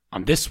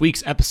On this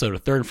week's episode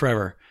of Third and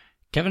Forever,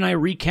 Kevin and I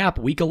recap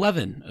Week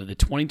 11 of the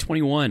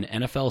 2021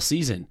 NFL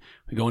season.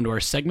 We go into our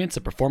segments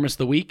of Performance of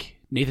the Week,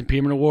 Nathan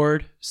Peterman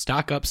Award,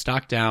 Stock Up,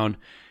 Stock Down,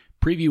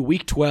 preview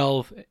Week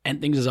 12, and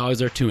things as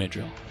always our 2-minute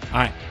drill. All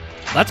right,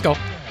 let's go.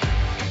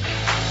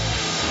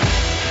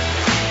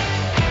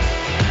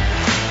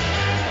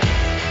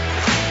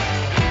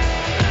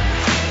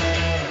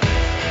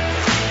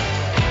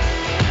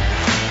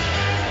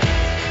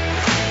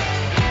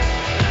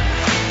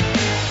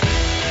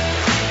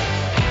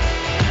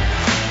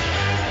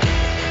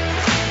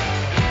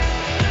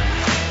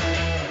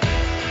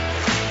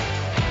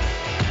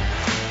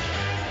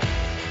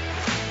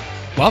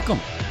 Welcome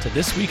to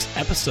this week's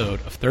episode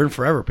of Third and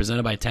Forever,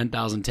 presented by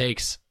 10,000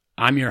 Takes.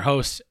 I'm your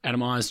host,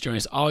 Adam Oz, joined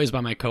as always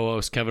by my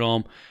co-host, Kevin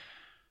Olm.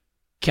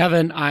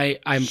 Kevin,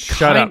 I'm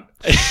Shut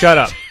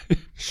up.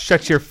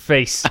 Shut your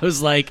face. I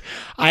was like,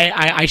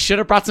 I should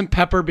have brought some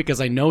pepper because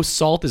I know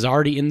salt is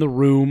already in the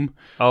room.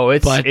 Oh,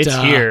 it's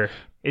here.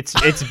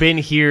 It's been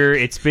here.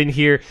 It's been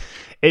here.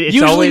 It's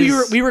usually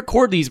always... we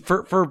record these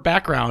for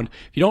background.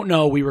 If you don't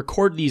know, we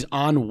record these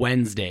on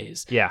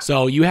Wednesdays. Yeah.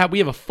 So we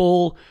have a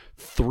full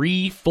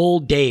 3 full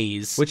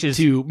days, which is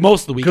to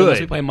most of the week, good.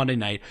 unless we play Monday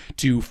night,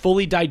 to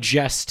fully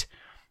digest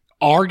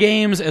our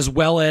games as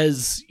well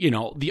as,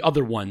 the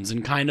other ones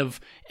and kind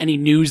of any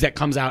news that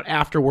comes out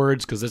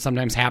afterwards, because it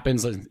sometimes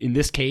happens. In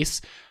this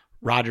case,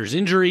 Rodgers'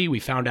 injury, we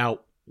found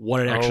out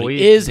what it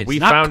actually is. It's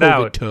not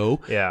COVID toe.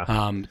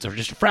 Yeah. It's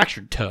just a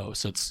fractured toe.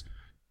 So it's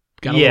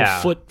got a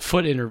little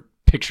foot inner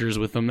pictures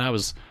with them. That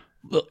was...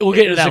 We'll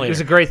get into that later. It was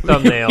a great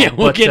thumbnail. Yeah,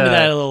 we'll get into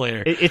that a little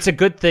later. It's a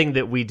good thing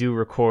that we do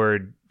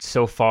record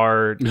so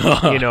far,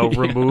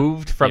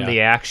 removed from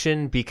the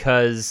action,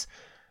 because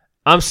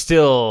I'm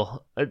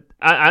still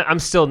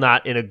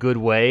not in a good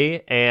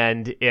way.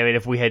 And I mean,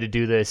 if we had to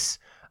do this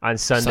on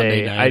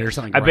Sunday night or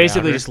something, I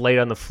basically just laid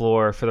on the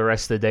floor for the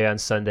rest of the day on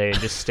Sunday and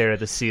just stared at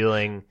the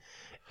ceiling.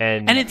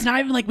 And it's not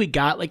even like we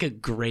got like a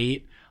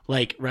great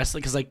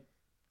wrestling, because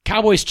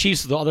Cowboys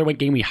Chiefs, the other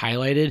game we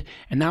highlighted,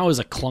 and that was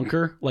a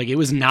clunker. It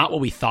was not what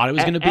we thought it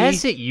was going to be.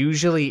 As it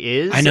usually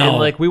is. I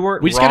know. And we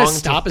weren't. We just got to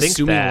stop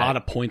assuming a lot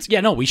of points.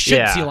 Yeah, no, we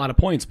should see a lot of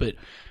points, but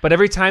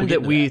every time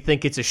that we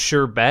think it's a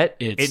sure bet,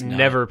 it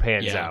never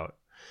pans out.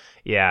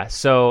 Yeah.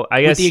 So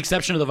I guess, with the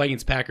exception of the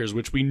Vikings Packers,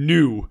 which we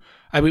knew.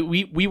 I mean,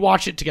 we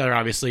watched it together,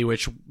 obviously.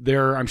 Which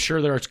I'm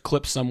sure there are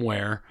clips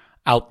somewhere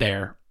out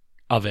there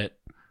of it.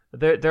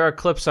 There are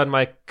clips on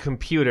my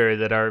computer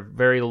that are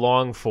very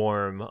long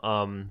form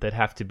that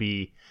have to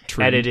be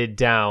edited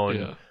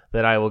down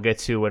that I will get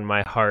to when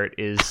my heart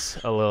is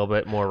a little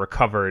bit more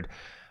recovered.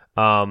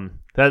 That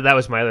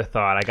was my other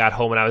thought. I got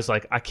home and I was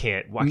like, I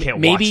can't watch this.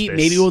 Maybe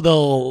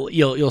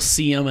you'll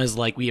see them as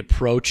we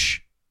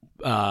approach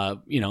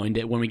when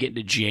we get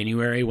into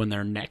January, when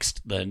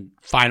the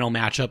final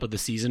matchup of the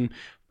season,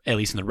 at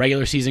least in the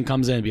regular season,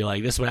 comes in and be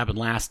like, this is what happened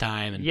last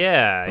time. And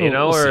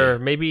or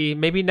maybe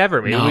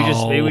never.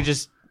 Maybe we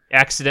just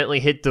accidentally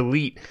hit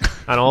delete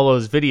on all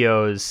those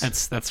videos.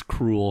 That's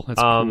cruel.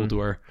 That's cruel to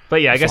our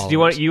But yeah, I guess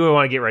followers. you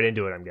want to get right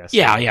into it, I'm guessing.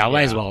 Yeah,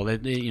 might as well.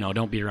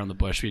 Don't beat around the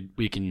bush.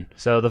 We can.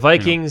 So the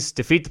Vikings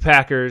defeat the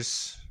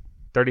Packers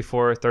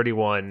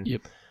 34-31.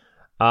 Yep.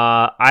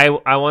 I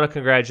want to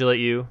congratulate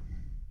you.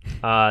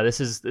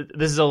 This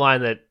is a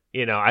line that,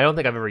 I don't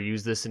think I've ever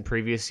used this in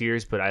previous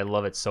years, but I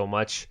love it so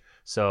much.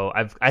 So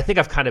I think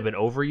I've kind of been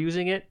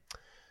overusing it.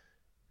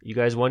 You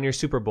guys won your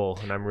Super Bowl,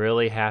 and I'm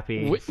really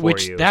happy for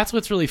you. That's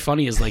what's really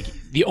funny is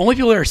the only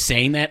people that are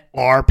saying that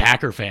are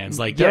Packer fans.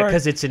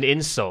 Because it's an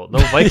insult. No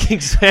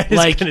Vikings fan is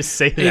going to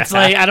say that. It's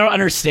I don't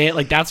understand.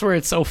 That's where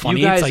it's so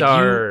funny. You guys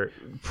are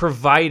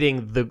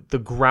providing the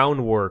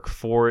groundwork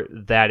for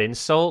that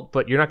insult,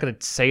 but you're not going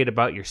to say it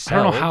about yourselves.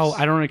 I don't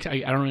know how.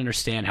 I don't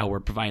understand how we're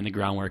providing the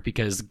groundwork,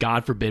 because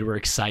God forbid we're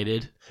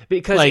excited.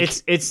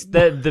 Because it's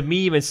the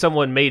meme, and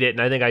someone made it,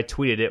 and I think I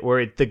tweeted it,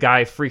 where the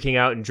guy freaking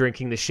out and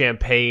drinking the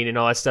champagne and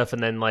all that stuff,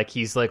 and then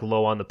he's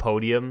low on the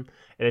podium,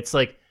 and it's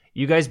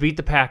you guys beat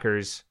the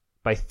Packers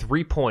by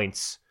 3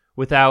 points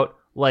without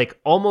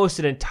almost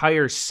an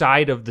entire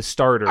side of the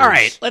starters. All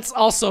right, let's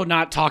also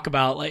not talk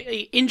about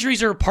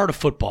injuries are a part of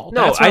football.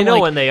 No, I know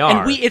when they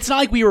are, and it's not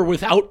like we were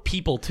without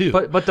people too.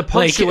 But the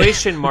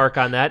punctuation mark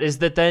on that is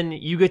that then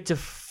you get to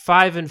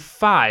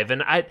 5-5,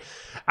 and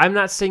I'm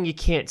not saying you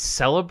can't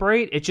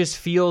celebrate. It just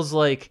feels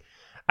like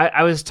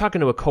I was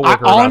talking to a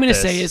coworker. All I'm going to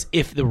say is,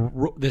 if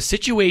the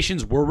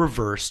situations were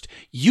reversed,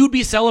 you'd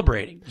be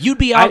celebrating. You'd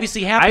be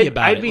obviously happy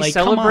about it. I'd be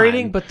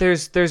celebrating, but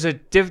there's a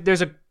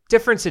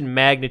difference in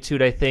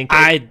magnitude, I think.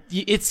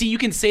 You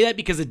can say that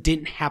because it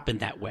didn't happen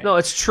that way. No,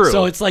 it's true.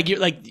 So it's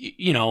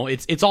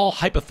it's all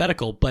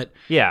hypothetical, but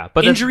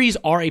but injuries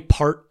are a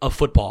part of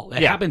football.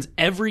 That happens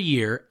every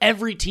year.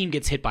 Every team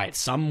gets hit by it,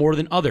 some more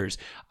than others.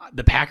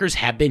 The Packers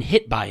have been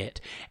hit by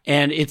it,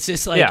 and it's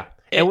just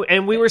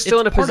and we were still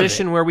in a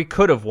position where we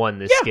could have won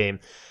this game.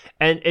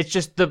 And it's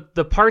just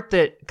the part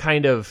that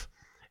kind of,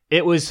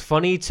 it was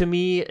funny to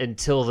me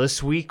until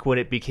this week when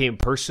it became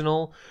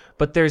personal.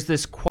 But there's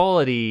this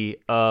quality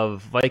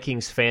of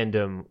Vikings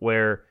fandom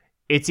where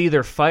it's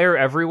either fire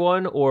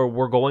everyone or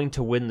we're going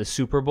to win the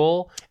Super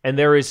Bowl, and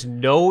there is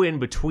no in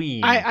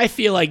between. I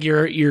feel like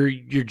you're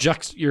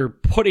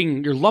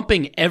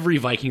lumping every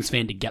Vikings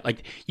fan together.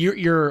 Like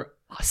you're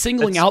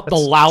singling out the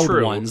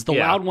loud ones,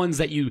 loud ones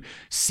that you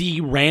see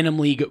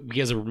randomly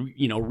because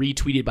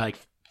retweeted by like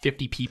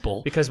 50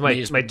 people. Because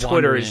my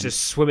Twitter is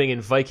just swimming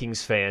in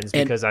Vikings fans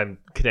because I'm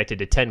connected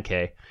to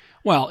 10K.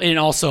 Well, and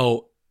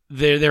also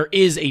there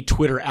is a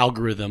Twitter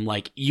algorithm.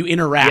 Like you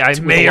interact. Yeah, I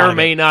may or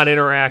may not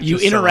interact. You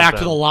interact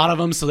with a lot of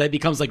them, so that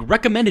becomes like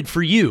recommended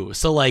for you.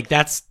 So like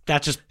that's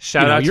just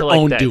shout out your to like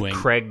own that doing.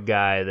 Craig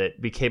guy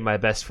that became my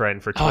best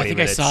friend for 20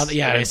 minutes. I saw that.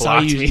 Yeah, I saw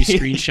you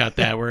screenshot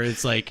that where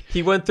it's like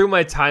he went through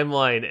my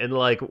timeline and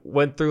like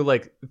went through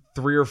like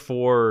 3 or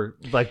 4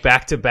 like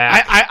back to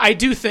back. I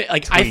do think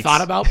like tweets. I thought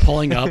about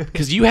pulling up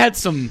because you had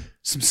some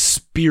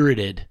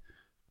spirited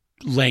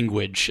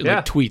language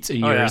like tweets in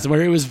yours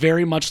where it was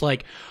very much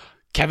like.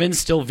 Kevin's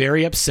still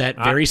very upset,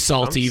 very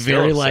salty,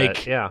 very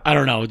upset. Like I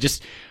don't know,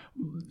 just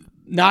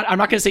not. I'm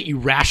not going to say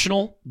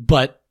irrational,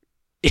 but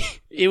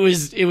it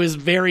was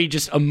very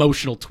just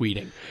emotional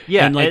tweeting.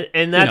 Yeah,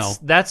 and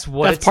that's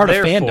what it's part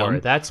there of fandom. For.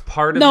 That's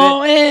part of it.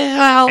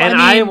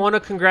 I want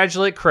to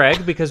congratulate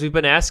Craig because we've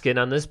been asking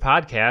on this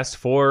podcast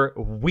for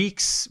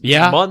weeks,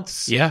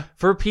 months,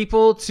 for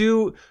people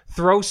to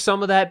throw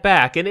some of that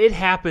back, and it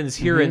happens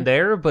here and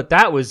there. But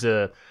that was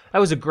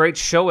a great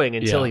showing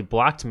until he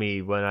blocked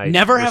me when I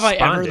never responded.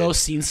 Have I ever though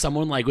seen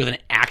someone like with an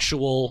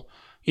actual,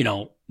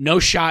 no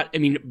shot. I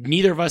mean,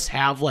 neither of us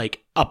have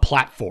like a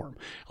platform.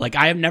 Like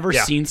I have never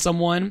seen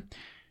someone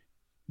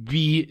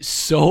be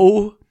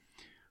so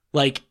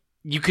like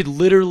you could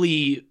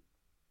literally,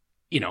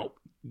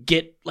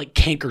 get like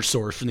canker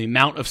sores from the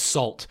amount of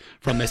salt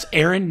from this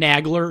Aaron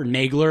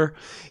Nagler.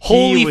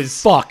 Holy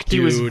fuck, dude. He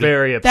was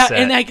very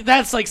upset.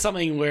 That's like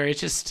something where it's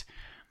just.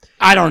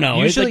 I don't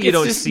know. Usually like, you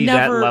don't see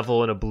that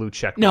level in a blue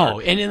check mark. No,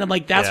 and then I'm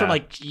like, that's where I'm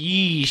like,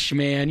 yeesh,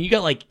 man. You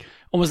got like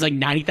almost like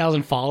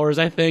 90,000 followers,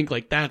 I think.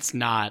 Like that's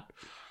not.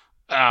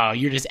 Oh,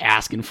 you're just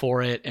asking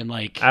for it, and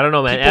like I don't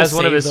know, man. As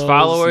one of his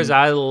followers,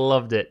 I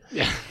loved it.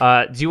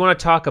 Yeah. Do you want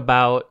to talk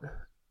about?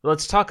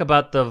 Let's talk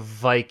about the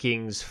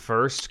Vikings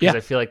first because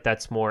I feel like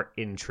that's more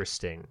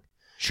interesting.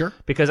 Sure.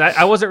 Because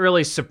I wasn't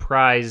really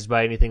surprised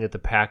by anything that the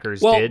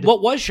Packers did.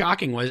 What was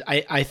shocking was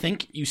I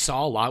think you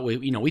saw a lot.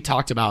 We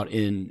talked about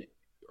in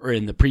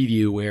the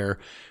preview where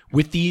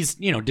with these,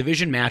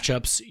 division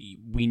matchups,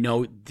 we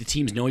know the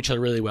teams know each other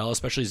really well,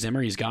 especially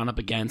Zimmer. He's gone up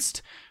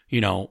against,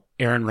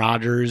 Aaron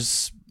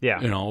Rodgers,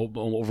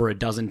 over a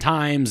dozen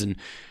times.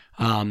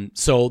 And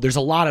so there's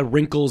a lot of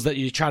wrinkles that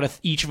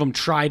each of them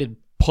try to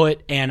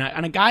put. And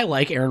a guy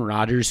like Aaron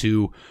Rodgers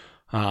who,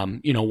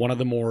 one of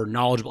the more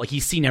knowledgeable, like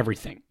he's seen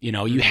everything,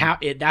 you have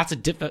it. That's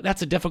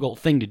a difficult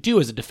thing to do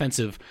as a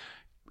defensive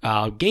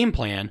game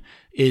plan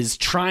is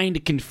trying to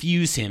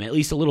confuse him at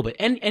least a little bit.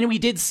 And we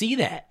did see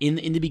that in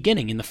the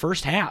beginning, in the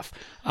first half.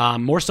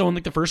 More so in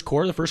like the first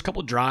quarter, the first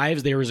couple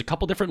drives, there was a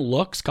couple different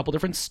looks, couple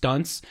different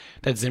stunts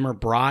that Zimmer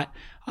brought.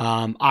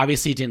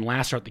 Obviously it didn't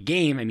last throughout the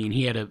game. I mean,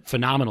 he had a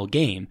phenomenal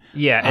game.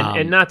 Yeah,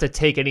 and not to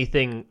take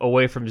anything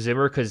away from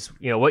Zimmer, because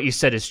what you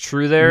said is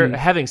true there. Mm-hmm.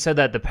 Having said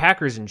that, the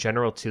Packers in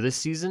general too this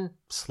season,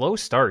 slow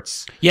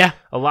starts. Yeah.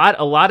 A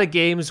lot of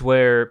games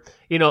where,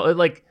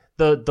 like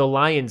the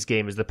Lions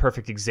game is the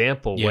perfect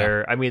example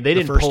where, I mean, they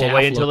didn't pull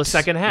away until the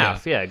second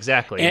half. Yeah,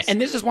 exactly.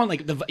 And this is one,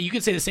 like, you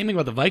could say the same thing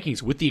about the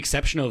Vikings with the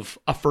exception of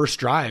a first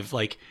drive,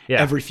 like,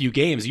 every few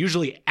games.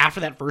 Usually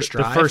after that first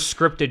drive. The first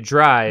scripted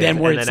drive. Then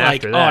where it's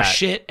like, that, oh,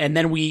 shit. And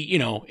then we,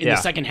 in the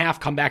second half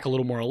come back a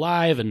little more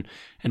alive and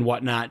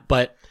whatnot.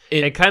 But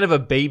and kind of a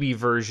baby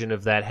version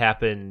of that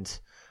happened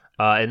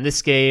in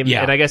this game.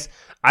 Yeah. And I guess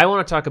I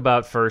want to talk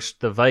about first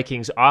the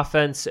Vikings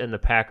offense and the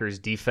Packers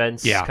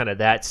defense, kind of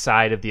that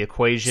side of the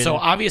equation. So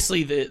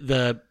obviously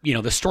the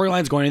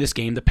storylines going into this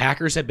game, the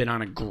Packers have been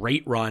on a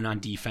great run on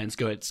defense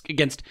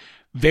against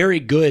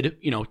very good,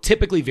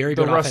 typically very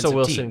good offensive teams. The Russell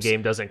Wilson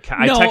game doesn't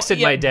count. I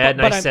texted my dad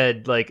and I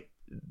said, like,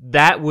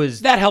 that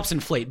helps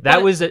inflate.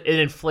 That was an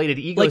inflated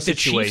ego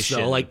situation. The Chiefs,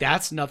 though, like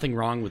that's nothing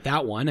wrong with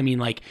that one. I mean,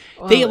 like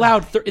they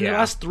allowed in the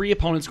last 3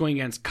 opponents going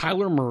against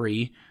Kyler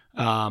Murray,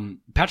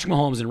 Patrick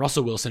Mahomes and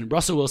Russell Wilson.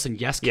 Russell Wilson,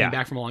 came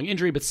back from a long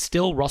injury, but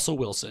still Russell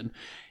Wilson.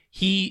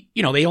 He,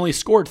 they only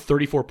scored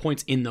 34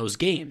 points in those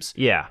games.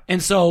 Yeah.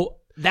 And so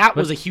that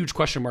was a huge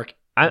question mark.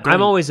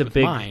 I'm always a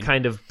big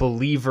kind of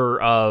believer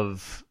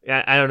of,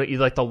 I don't know,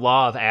 like the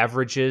law of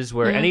averages,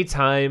 where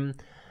anytime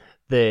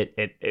that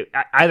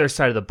either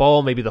side of the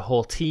ball, maybe the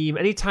whole team,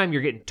 anytime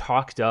you're getting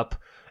talked up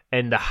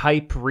and the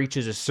hype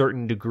reaches a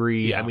certain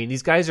degree, I mean,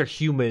 these guys are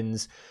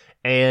humans,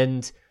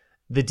 and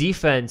the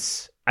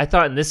defense, I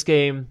thought in this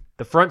game,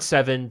 the front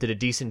seven did a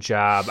decent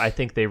job. I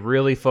think they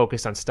really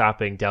focused on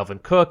stopping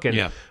Dalvin Cook,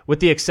 and with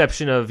the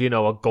exception of,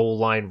 a goal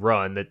line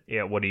run, that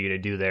what are you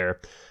going to do there?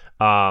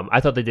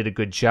 I thought they did a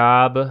good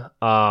job.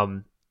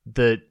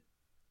 The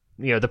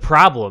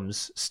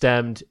problems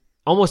stemmed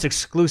almost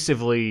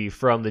exclusively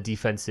from the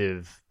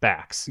defensive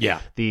backs.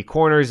 Yeah. The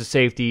corners, the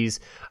safeties.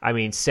 I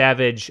mean,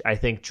 Savage, I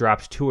think,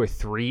 dropped 2 or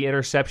 3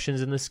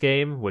 interceptions in this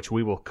game, which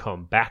we will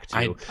come back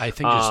to. I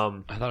think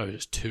I thought it was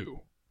just 2.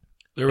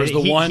 There was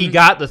the one. He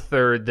got the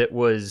third that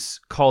was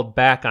called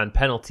back on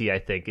penalty, I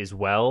think, as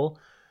well.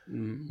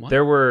 What?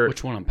 There were...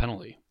 Which one on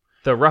penalty?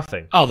 The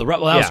roughing. Oh, that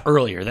was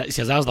earlier. That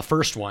was the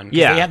first one.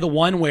 Yeah, they had the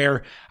one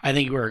where I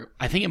think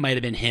it might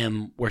have been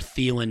him where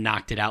Thielen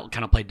knocked it out,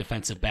 kind of played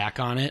defensive back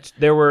on it.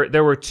 There were 2 and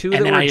that were dropped.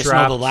 And then I just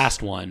know the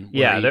last one.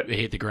 Where he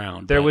hit the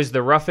ground. There was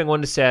the roughing one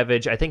to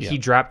Savage. I think he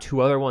dropped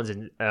 2 other ones,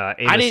 and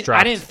Amos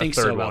dropped. I didn't think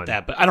so about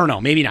that, but I don't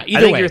know. Maybe not.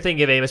 I think you're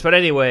thinking of Amos, but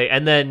anyway,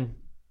 and then.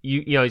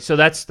 You know, so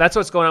that's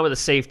what's going on with the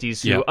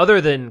safeties who,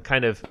 other than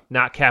kind of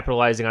not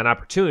capitalizing on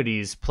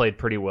opportunities, played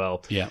pretty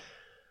well. Yeah.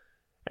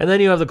 And then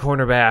you have the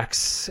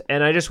cornerbacks,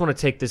 and I just want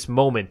to take this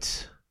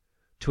moment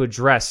to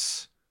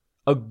address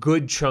a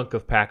good chunk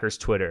of Packers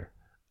Twitter.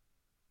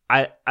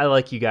 I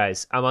like you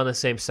guys. I'm on the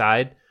same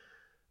side.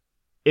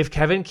 If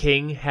Kevin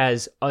King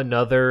has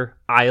another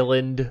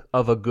island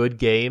of a good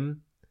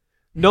game,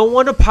 no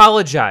one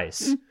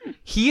apologize.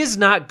 He is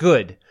not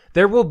good.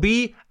 There will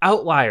be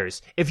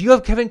outliers. If you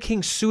have Kevin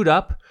King suit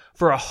up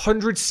for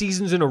 100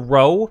 seasons in a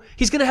row,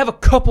 he's going to have a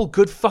couple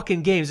good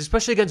fucking games,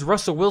 especially against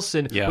Russell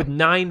Wilson with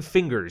 9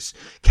 fingers.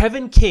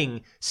 Kevin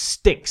King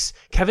stinks.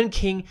 Kevin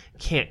King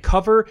can't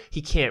cover.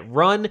 He can't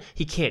run.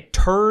 He can't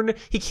turn.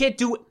 He can't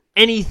do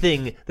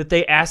anything that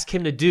they ask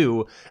him to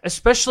do,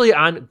 especially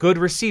on good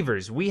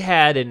receivers. We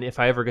had, and if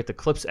I ever get the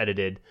clips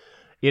edited,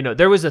 you know,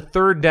 there was a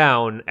 3rd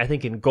down, I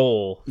think, in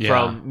goal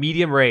from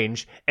medium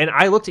range, and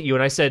I looked at you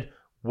and I said,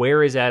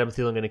 where is Adam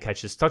Thielen going to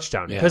catch this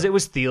touchdown? Because it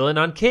was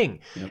Thielen on King.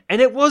 Yep.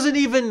 And it wasn't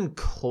even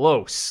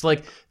close.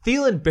 Like,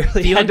 Thielen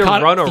barely had to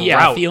run a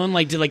route.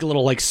 Thielen did a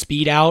little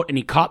speed out, and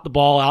he caught the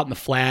ball out in the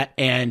flat,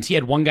 and he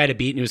had one guy to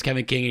beat, and it was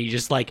Kevin King, and he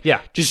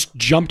just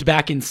jumped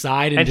back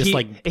inside and just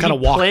kind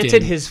of walked in. He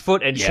planted his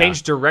foot and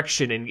changed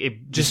direction, and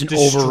it just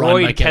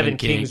destroyed Kevin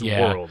King's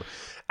world.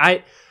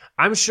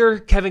 I'm sure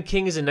Kevin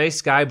King is a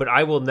nice guy, but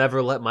I will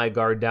never let my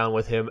guard down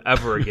with him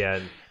ever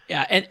again.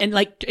 and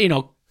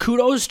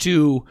kudos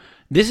to...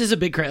 This is a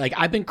big credit.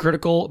 I've been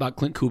critical about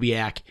Clint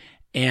Kubiak,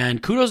 and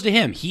kudos to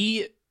him.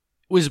 He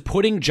was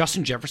putting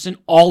Justin Jefferson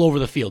all over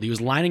the field. He was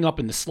lining up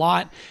in the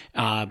slot,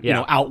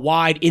 out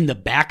wide in the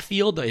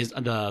backfield.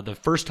 The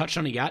first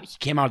touchdown he got, he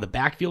came out of the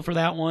backfield for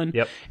that one.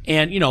 Yep.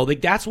 And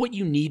that's what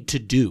you need to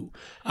do.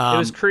 It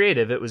was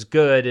creative. It was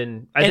good,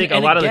 and I think a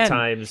lot of the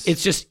times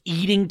it's just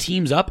eating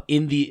teams up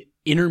in the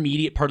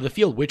intermediate part of the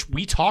field, which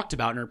we talked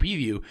about in our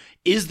preview,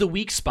 is the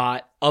weak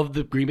spot of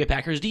the Green Bay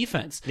Packers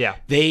defense. Yeah.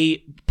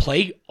 They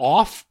play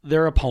off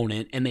their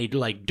opponent and they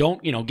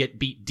don't, get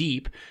beat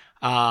deep.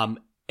 And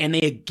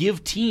they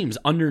give teams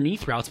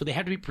underneath routes, but they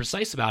have to be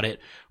precise about it,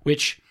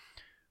 which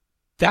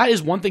that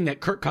is one thing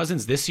that Kirk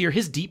Cousins this year,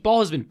 his deep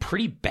ball has been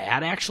pretty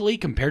bad actually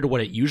compared to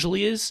what it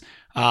usually is.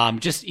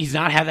 He's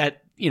not had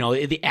that,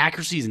 the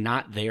accuracy is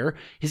not there.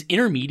 His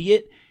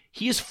intermediate,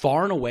 he is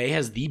far and away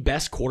has the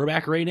best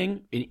quarterback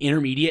rating in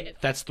intermediate.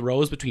 That's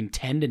throws between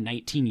 10 to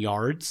 19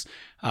 yards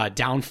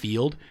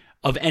downfield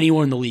of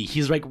anyone in the league.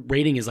 His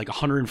rating is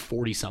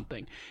 140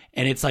 something.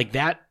 And it's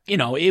that,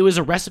 it was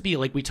a recipe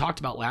like we talked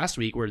about last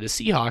week where the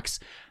Seahawks,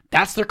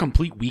 that's their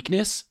complete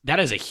weakness.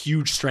 That is a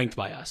huge strength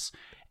by us.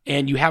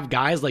 And you have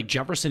guys like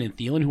Jefferson and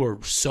Thielen who are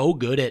so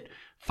good at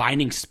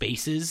finding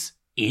spaces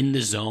in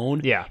the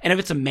zone. Yeah. And if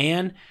it's a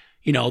man,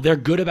 they're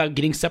good about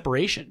getting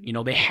separation.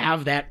 They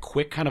have that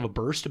quick kind of a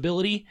burst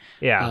ability.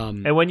 Yeah.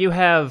 And when you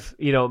have,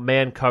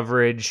 man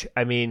coverage,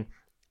 I mean,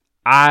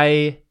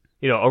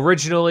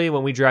 originally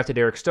when we drafted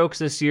Eric Stokes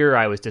this year,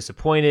 I was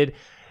disappointed.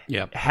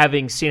 Yeah.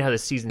 Having seen how the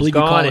season's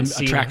gone and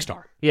a track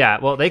star. Yeah.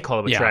 Well, they call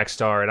him a track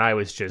star, and I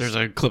was just. There's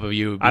a clip of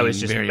you. I was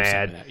just very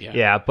mad. That,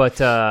 yeah.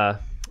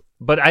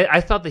 But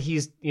I thought that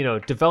he's,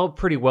 developed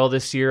pretty well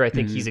this year. I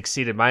think he's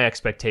exceeded my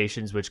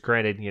expectations, which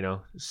granted,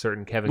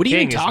 certain Kevin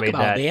King has made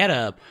that they had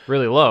a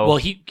really low. Well,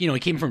 he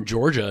came from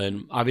Georgia,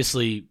 and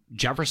obviously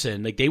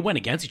Jefferson, they went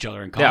against each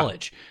other in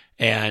college.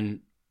 Yeah. And,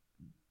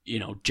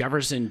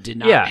 Jefferson did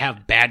not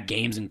have bad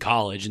games in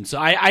college. And so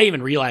I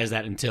even realized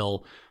that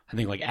until I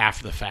think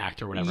after the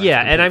fact or whatever.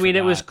 Yeah. And I mean,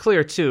 it was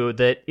clear too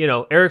that,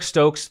 Eric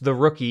Stokes, the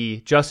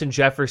rookie, Justin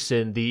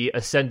Jefferson, the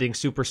ascending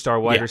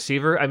superstar wide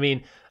receiver. I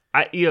mean,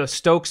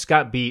 Stokes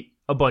got beat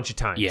a bunch of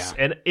times. Yeah.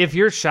 And if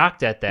you're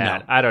shocked at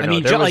that, I don't know.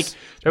 There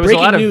was a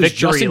lot of victory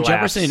Justin laps.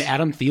 Jefferson and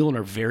Adam Thielen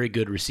are very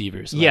good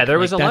receivers. There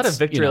was a lot of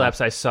victory laps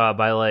I saw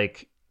by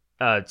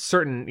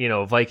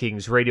certain,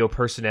 Vikings radio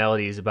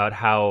personalities about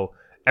how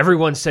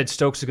everyone said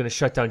Stokes is going to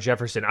shut down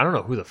Jefferson. I don't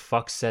know who the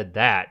fuck said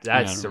that.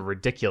 That's a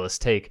ridiculous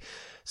take.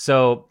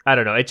 So, I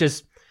don't know.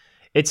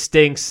 It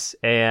stinks,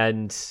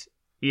 and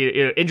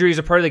injuries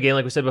are part of the game,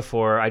 like we said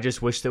before. I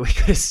just wish that we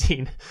could have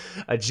seen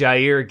a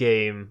Jair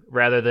game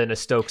rather than a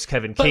Stokes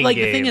Kevin King game. But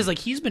the thing is,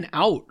 he's been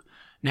out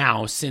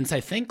now since I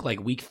think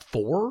week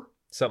 4,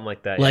 something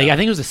like that. I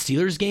think it was a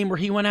Steelers game where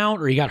he went out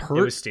or he got hurt.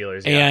 It was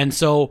Steelers, and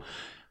so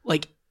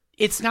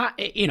it's not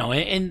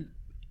and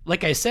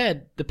like I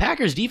said, the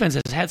Packers defense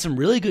has had some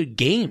really good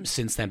games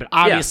since then. But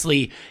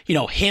obviously,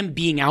 him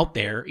being out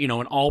there, an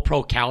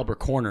all-pro caliber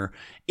corner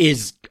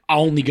is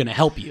only going to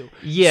help you.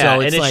 Yeah,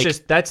 so it's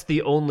just that's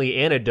the only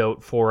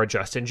antidote for a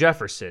Justin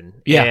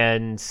Jefferson. Yeah.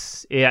 And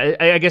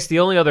I guess the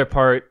only other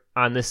part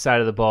on this side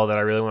of the ball that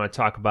I really want to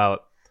talk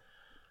about.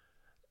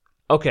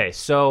 Okay,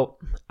 so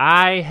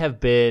I have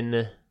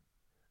been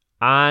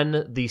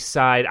on the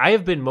side. I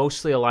have been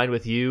mostly aligned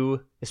with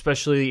you,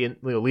 especially in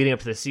leading up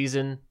to the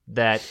season,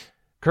 that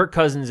Kirk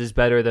Cousins is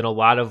better than a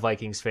lot of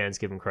Vikings fans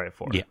give him credit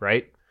for,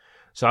 right?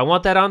 So I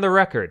want that on the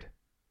record.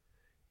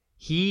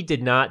 He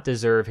did not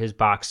deserve his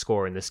box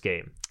score in this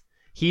game.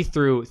 He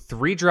threw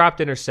 3 dropped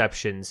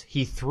interceptions.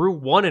 He threw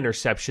 1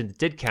 interception that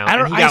did count,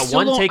 and he got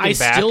 1 taken back.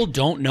 I still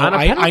don't know.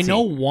 I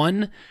know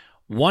one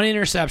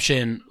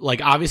interception,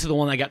 like obviously the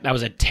one that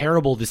was a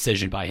terrible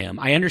decision by him.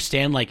 I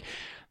understand,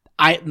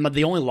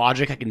 the only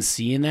logic I can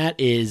see in that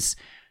is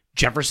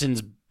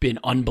Jefferson's been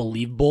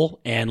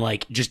unbelievable, and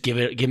just give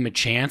him a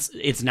chance.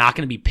 It's not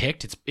going to be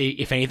picked. It's,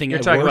 if anything, you're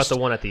talking about the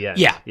one at the end.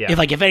 Yeah.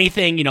 If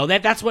anything,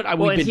 that's what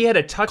and he had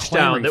a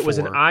touchdown that was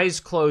an eyes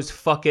closed,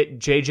 fuck it,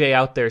 JJ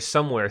out there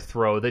somewhere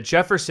throw that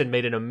Jefferson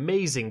made an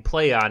amazing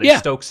play on, and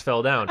Stokes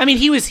fell down. I mean,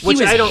 he was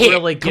I don't hit,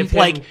 really give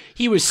him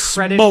he was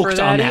credit smoked for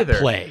that on that either.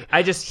 play.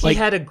 He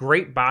had a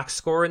great box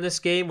score in this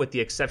game, with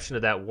the exception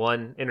of that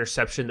 1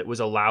 interception that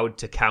was allowed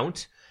to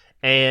count.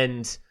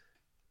 And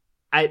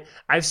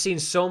I've seen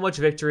so much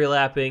victory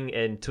lapping,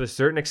 and to a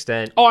certain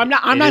extent, I'm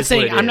not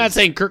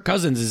saying Kirk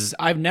Cousins is.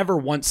 I've never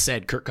once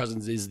said Kirk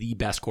Cousins is the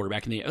best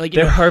quarterback in the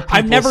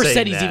I've never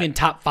said he's even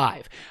top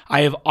 5.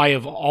 I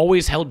have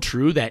always held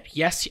true that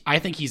yes, I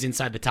think he's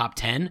inside the top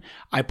 10.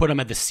 I put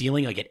him at the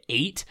ceiling at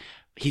 8.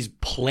 He's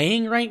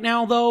playing right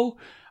now though.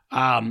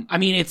 I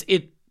mean, it's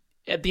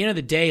at the end of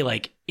the day,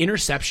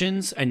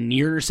 interceptions and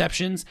near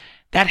interceptions,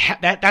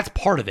 that's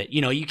part of it.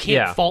 You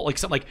can't fault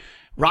something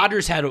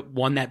Rodgers had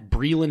one that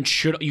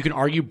you can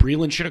argue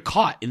Breeland should have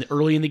caught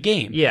early in the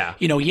game. Yeah.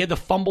 He had the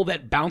fumble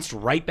that bounced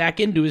right back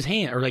into his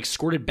hand, or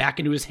squirted back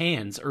into his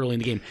hands early in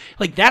the game.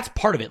 That's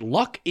part of it.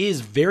 Luck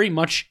is very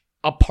much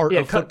a part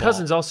of football.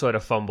 Cousins also had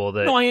a fumble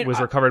that was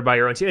recovered by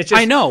your own team. It's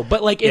just, I know,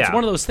 but it's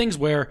one of those things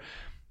where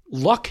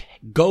luck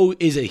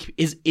is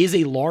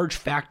a large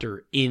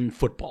factor in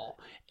football.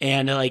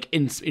 And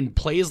in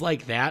plays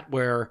like that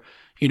where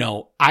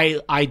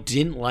I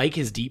didn't like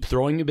his deep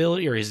throwing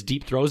ability or his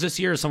deep throws this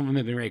year. Some of them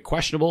have been very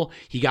questionable.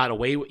 He got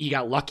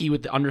lucky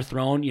with the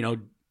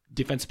underthrown,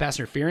 defensive pass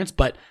interference,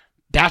 but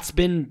that's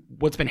been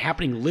what's been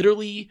happening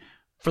literally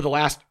for the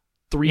last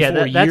 3-4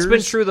 years. That's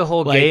been true the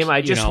whole game.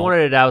 I just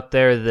wanted it out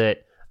there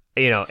that,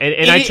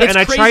 I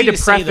tried to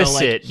preface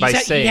it by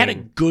saying he had a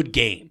good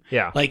game.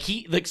 Yeah.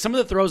 Some of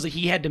the throws that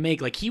he had to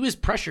make, he was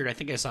pressured. I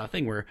think I saw a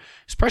thing where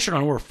he was pressured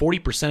on over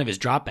 40% of his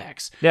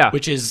dropbacks. Yeah.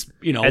 Which is,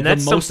 and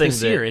that's the most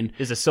this year. And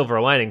is a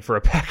silver lining for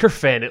a Packer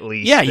fan, at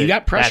least. Yeah, you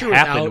got pressure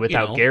that happened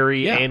without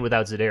Gary and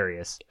without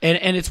Za'Darius.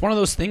 And it's one of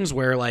those things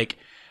where, he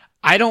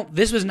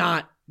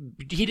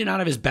did not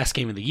have his best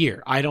game of the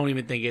year. I don't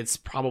even think it's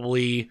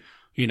probably,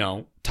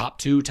 top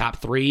 2, top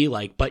 3,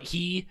 but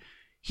he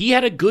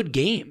had a good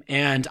game,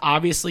 and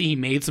obviously he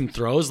made some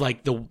throws.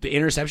 The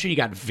interception, he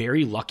got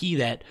very lucky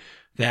that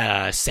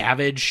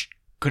Savage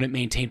couldn't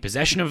maintain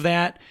possession of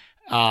that.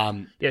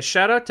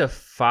 Shout out to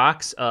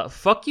Fox.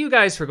 Fuck you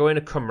guys for going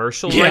to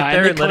commercial right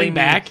there and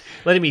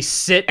letting me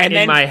sit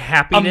in my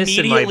happiness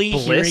and my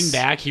bliss.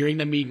 Hearing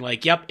them being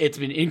yep, it's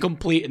been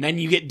incomplete, and then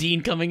you get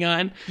Dean coming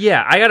on.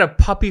 Yeah, I got a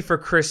puppy for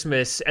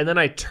Christmas, and then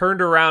I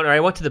turned around, or I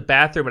went to the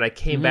bathroom, and I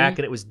came back,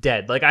 and it was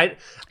dead. I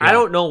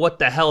don't know what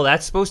the hell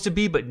that's supposed to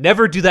be, but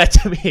never do that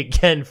to me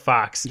again,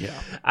 Fox.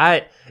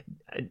 Yeah,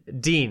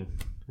 Dean.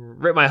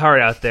 Rip my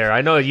heart out there.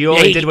 I know you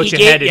only did what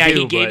you had to do. Yeah,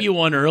 he gave you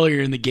one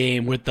earlier in the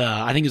game with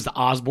I think it was the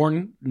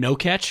Osborne no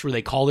catch, where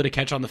they called it a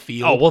catch on the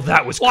field. Oh, well,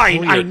 that was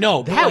clear. I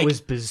know. That was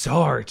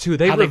bizarre, too.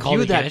 They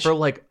reviewed that for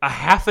a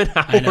half an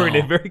hour, and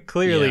it very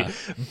clearly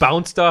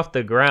bounced off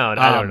the ground.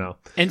 I don't know.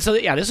 And so,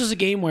 this was a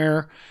game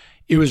where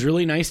it was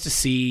really nice to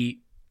see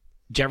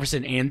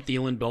Jefferson and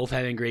Thielen both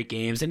having great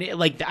games. And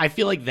I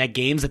feel like that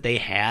games that they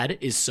had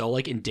is so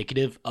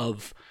indicative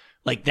of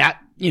that,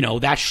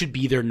 that should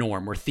be their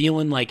norm, where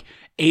Thielen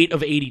 8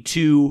 of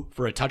 82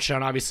 for a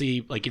touchdown,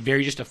 obviously,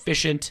 very just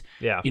efficient,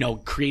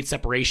 creates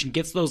separation,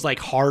 gets those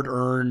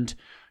hard-earned,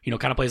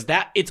 kind of plays.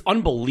 That it's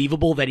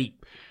unbelievable that he,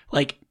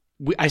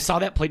 I saw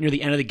that play near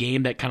the end of the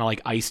game that kind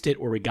of iced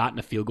it, where we got in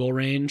the field goal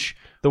range.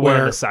 We're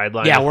on the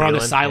sideline. Yeah, we're on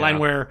the sideline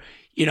where,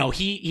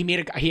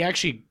 he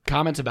actually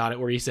comments about it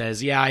where he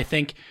says, I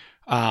think,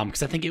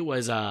 because I think it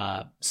was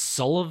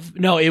Sullivan.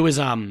 No, it was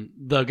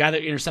the guy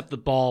that intercepted the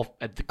ball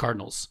at the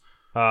Cardinals.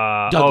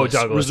 Douglas.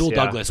 Rasul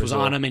Douglas was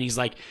on him, and he's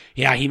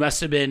he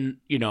must have been,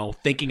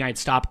 thinking I'd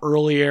stop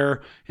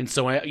earlier. And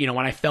so, when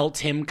I felt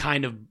him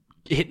kind of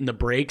hitting the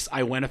brakes,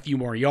 I went a few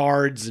more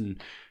yards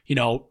and,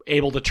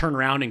 able to turn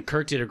around, and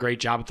Kirk did a great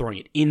job of throwing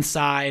it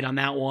inside on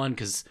that one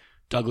because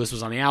Douglas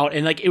was on the out.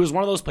 And it was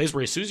one of those plays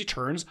where as soon as he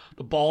turns,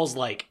 the ball's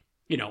a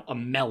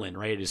melon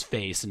right at his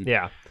face. And,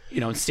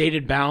 it stayed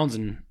in bounds,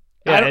 and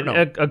Yeah, I don't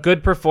know. A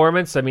good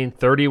performance. I mean,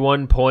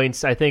 31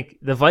 points. I think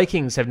the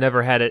Vikings have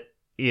never had it,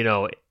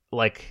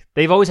 like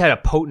they've always had a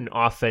potent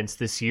offense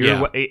this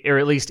year, or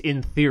at least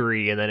in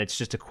theory, and then it's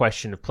just a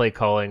question of play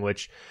calling,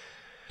 which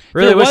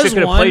really wish I could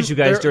have played you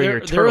guys during your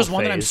turtle There was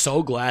one phase. that I'm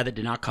so glad that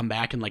did not come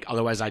back, and like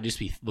otherwise I'd just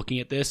be looking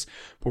at this,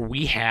 where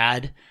we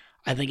had,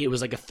 I think it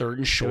was like a third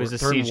and short,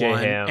 third and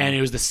one, and it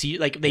was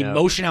they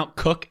motion out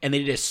Cook and they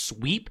did a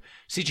sweep.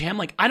 CJ Ham,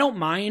 like I don't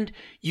mind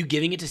you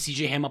giving it to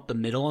CJ Ham up the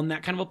middle on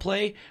that kind of a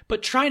play,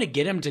 but trying to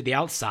get him to the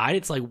outside,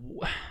 it's like,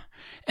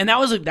 and that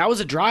was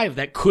a drive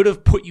that could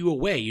have put you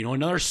away.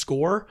 Another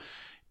score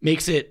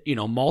makes it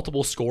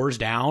multiple scores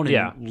down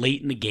and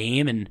late in the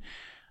game, and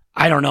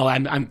I don't know.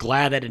 I'm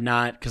glad that did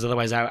not, because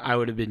otherwise I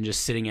would have been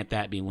just sitting at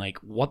that being like,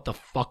 what the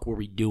fuck were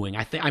we doing?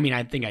 I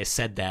think I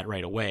said that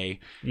right away.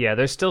 Yeah,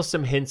 there's still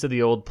some hints of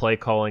the old play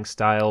calling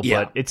style,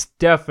 but it's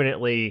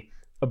definitely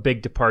a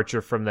big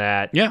departure from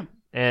that. Yeah.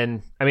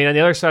 And I mean, on the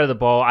other side of the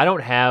ball, I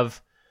don't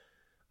have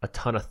a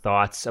ton of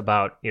thoughts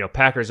about,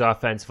 Packers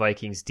offense,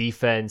 Vikings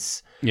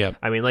defense. Yeah.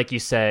 I mean, like you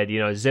said,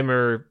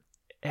 Zimmer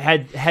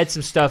had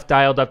some stuff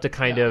dialed up to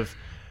kind of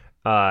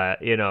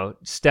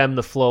stem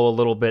the flow a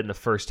little bit in the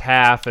first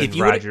half, and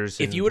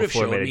Rodgers if you would have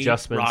shown me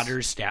adjustments.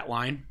 Rodgers' stat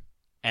line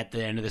at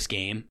the end of this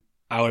game,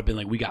 I would have been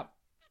like,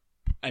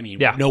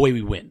 no way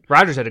we win.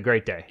 Rodgers had a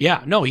great day.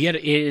 Yeah, no, he had,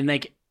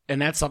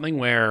 and that's something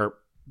where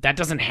that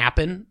doesn't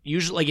happen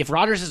usually. Like if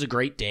Rodgers has a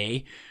great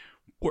day,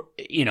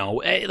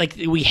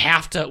 we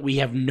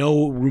have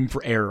no room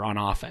for error on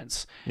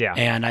offense. Yeah,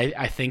 and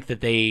I think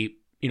that they,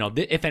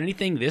 if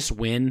anything, this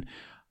win,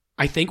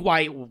 I think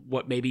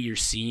what maybe you're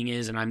seeing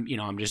is, and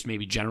I'm just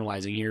maybe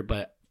generalizing here,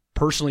 but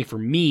personally for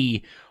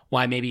me,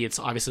 why maybe it's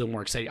obviously a little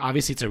more exciting.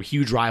 Obviously, it's a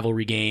huge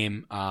rivalry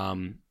game,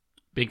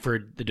 big for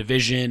the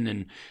division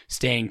and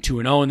staying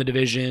 2-0 in the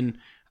division.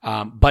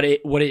 But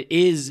what it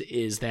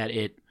is that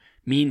it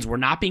means we're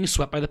not being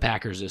swept by the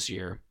Packers this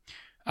year.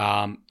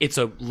 It's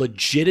a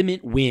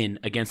legitimate win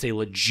against a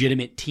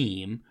legitimate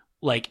team.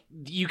 Like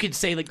you could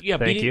say,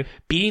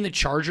 beating the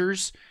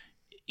Chargers.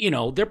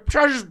 Their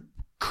Chargers,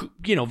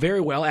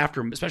 very well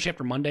especially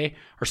after Monday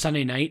or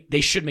Sunday night,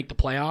 they should make the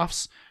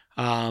playoffs.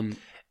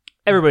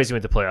 Everybody's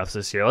going to the playoffs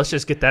this year. Let's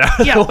just get that out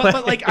of the way.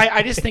 But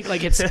I just think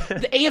it's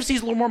the AFC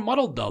is a little more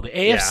muddled though. The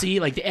AFC,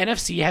 the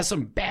NFC has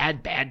some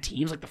bad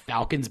teams. Like the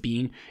Falcons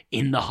being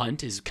in the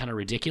hunt is kind of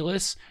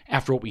ridiculous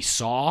after what we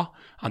saw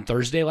on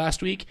Thursday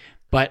last week.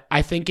 But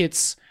I think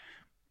it's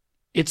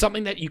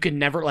something that you can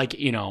never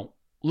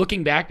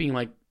looking back, being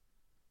like,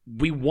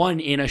 we won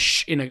in a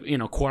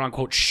quote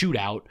unquote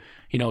shootout,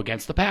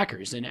 against the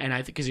Packers, and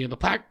I think because the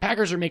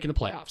Packers are making the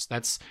playoffs,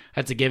 that's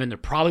a given. They're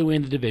probably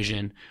winning the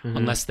division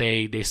unless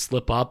they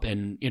slip up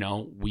and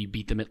we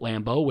beat them at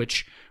Lambeau,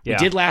 which we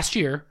did last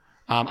year.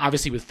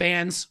 Obviously with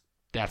fans,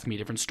 that's gonna be a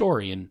different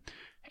story,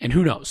 and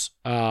who knows?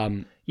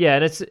 And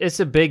it's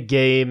a big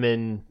game,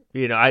 and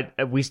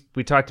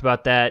we talked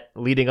about that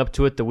leading up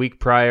to it the week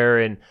prior,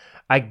 and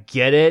I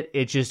get it.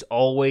 It just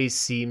always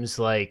seems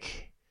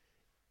like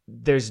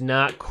there's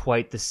not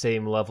quite the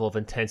same level of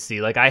intensity.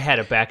 Like I had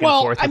a back and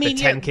forth with the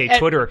 10K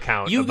Twitter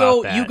account. You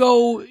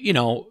go,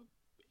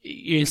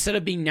 instead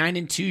of being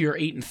 9-2, you're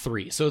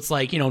 8-3. So it's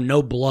like,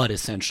 no blood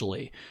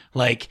essentially.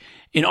 Like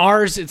in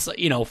ours, it's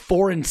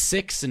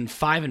 4-6 and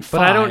 5-5.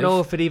 But I don't know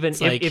if it even,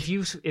 if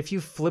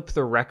you flip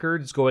the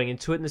records going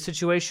into it in the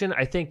situation,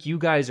 I think you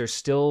guys are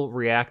still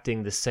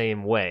reacting the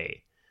same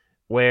way,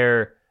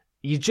 where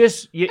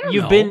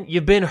you've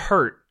been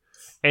hurt,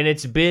 and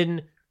it's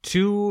been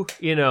two,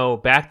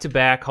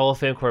 back-to-back Hall of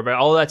Fame quarterback,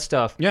 all that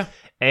stuff. Yeah.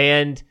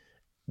 And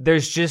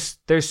there's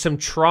some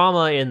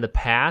trauma in the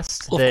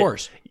past. Well, of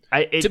course.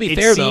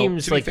 It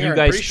seems like you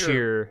guys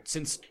cheer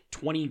since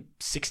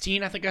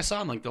 2016. I think I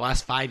saw in the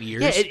last 5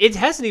 years. Yeah, it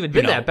hasn't even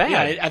been that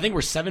bad. Yeah, I think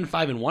we're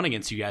 7-5-1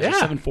 against you guys. Yeah.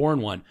 Or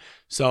 7-4-1.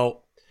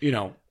 So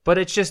But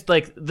it's just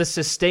like the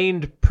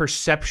sustained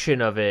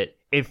perception of it.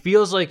 It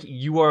feels like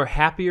you are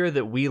happier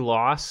that we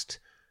lost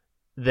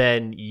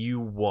than you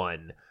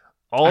won.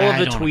 All of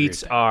the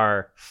tweets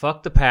are,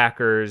 fuck the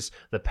Packers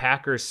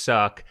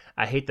suck,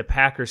 I hate the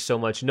Packers so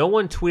much. No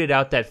one tweeted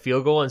out that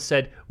field goal and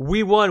said,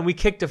 we won, we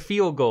kicked a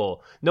field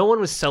goal. No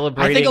one was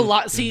celebrating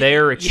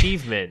their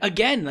achievement.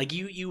 Again,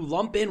 you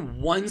lump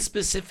in one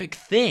specific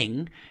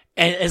thing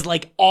as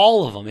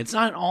all of them. It's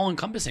not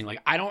all-encompassing.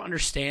 I don't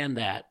understand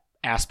that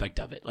aspect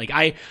of it.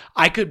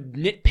 I could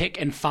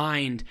nitpick and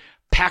find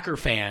Packer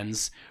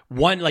fans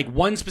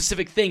one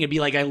specific thing and be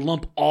like, I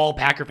lump all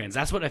Packer fans.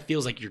 That's what it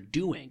feels like you're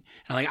doing.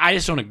 And I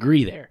just don't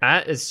agree there.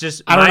 It's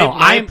just I don't know.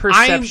 My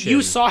perception.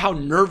 You saw how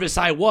nervous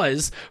I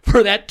was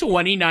for that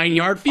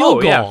 29-yard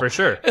field goal. Yeah, for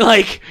sure.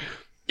 I've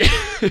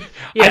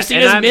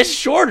seen us miss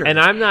shorter. And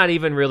I'm not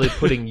even really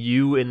putting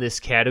you in this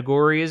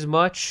category as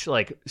much,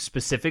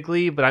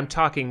 specifically, but I'm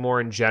talking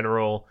more in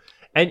general.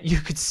 And you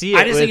could see it.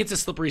 I just think it's a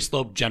slippery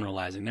slope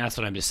generalizing. That's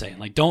what I'm just saying.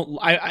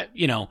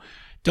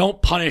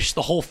 don't punish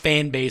the whole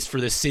fan base for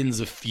the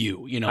sins of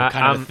few,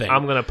 kind of a thing.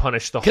 I'm going to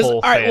punish the whole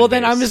all right, fan well,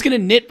 then base. I'm just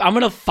going to I'm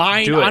going to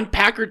find on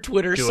Packer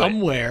Twitter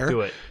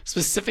somewhere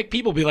specific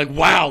people be like,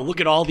 wow,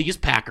 look at all these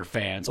Packer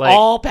fans.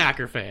 All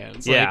Packer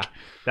fans. Yeah,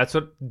 that's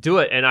do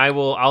it, and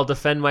I'll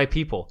defend my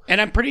people.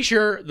 And I'm pretty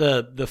sure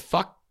the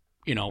fuck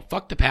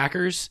the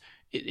Packers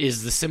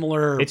is the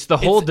similar. It's the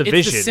whole division.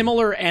 It's the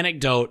similar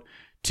anecdote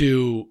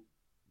to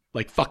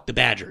like fuck the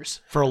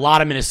Badgers for a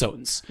lot of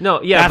Minnesotans.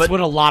 No, yeah, that's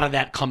what a lot of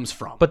that comes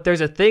from. But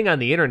there's a thing on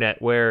the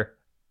internet where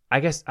I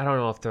guess I don't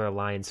know if there are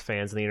Lions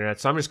fans on the internet,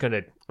 so I'm just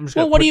gonna put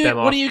them what do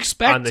you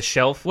expect on the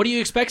shelf. What do you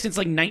expect since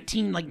like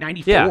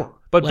 1994? Yeah.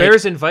 But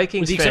Bears and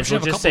Vikings with the fans will exception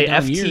of a just say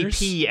couple down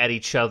FTP years. at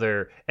each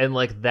other, and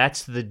like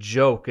that's the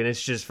joke. And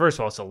it's just, first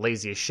of all, it's the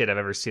laziest shit I've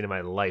ever seen in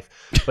my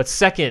life. But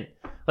second,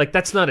 like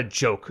that's not a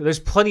joke. There's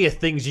plenty of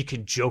things you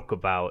can joke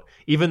about,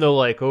 even though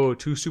like 2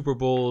 Super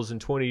Bowls in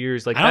 20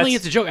 years. Like I don't think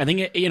it's a joke. I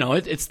think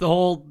it's the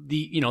whole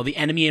the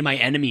enemy of my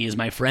enemy is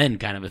my friend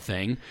kind of a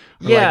thing.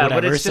 Or yeah, like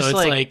but it's just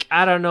like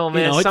I don't know,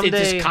 man.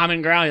 It's just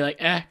common ground. You're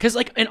like, because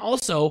like, and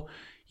also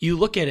you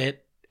look at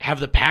it. Have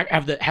the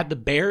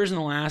Bears in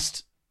the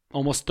last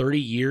almost 30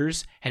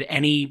 years had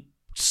any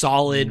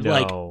solid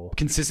like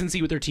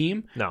consistency with their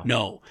team?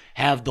 No.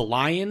 Have the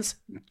Lions?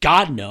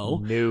 God, no.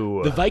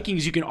 No. The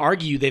Vikings, you can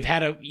argue they've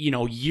had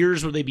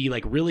years where they be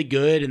like really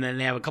good, and then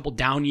they have a couple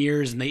down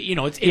years, and they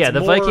it's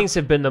the Vikings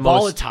have been the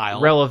volatile.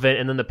 most relevant,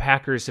 and then the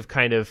Packers have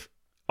kind of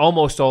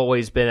almost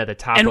always been at the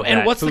top of that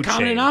and what's the food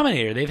common chain.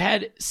 denominator? They've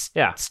had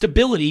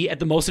stability at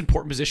the most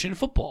important position in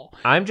football.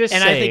 I'm just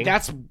saying, and I think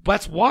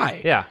that's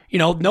why. Yeah,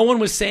 no one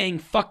was saying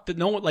fuck that.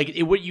 No one like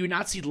it. Would you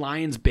not see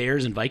Lions,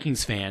 Bears, and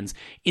Vikings fans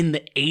in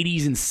the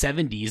 80s and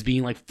 70s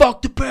being like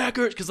fuck the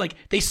Packers because like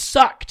they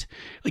sucked.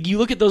 Like you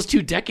look at those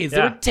 2 decades,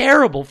 they were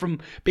terrible. From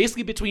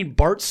basically between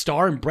Bart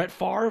Starr and Brett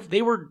Favre,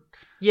 they were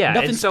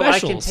nothing and so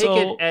special. I can take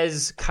it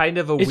as kind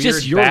of a it's weird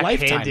just your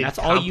lifetime. backhanded That's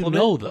all you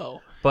know, compliment.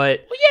 though.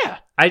 But yeah.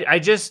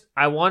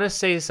 I want to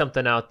say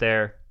something out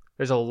there.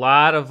 There's a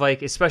lot of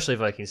especially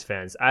Vikings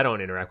fans. I don't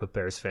interact with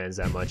Bears fans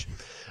that much.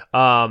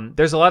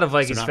 There's a lot of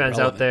Vikings fans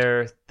out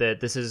there that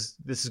this is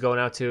going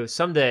out to.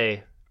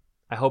 Someday,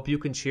 I hope you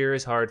can cheer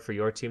as hard for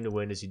your team to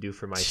win as you do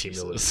for my team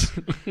to lose.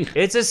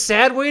 It's a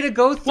sad way to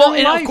go through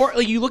life. And of course,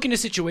 like, you look in a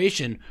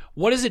situation.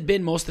 What has it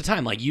been most of the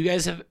time? Like you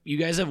guys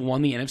have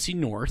won the NFC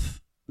North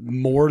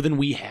more than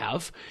we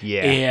have,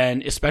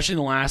 and especially in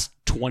the last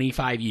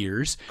 25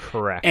 years.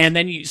 Correct. And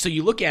then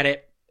you look at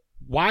it.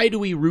 Why do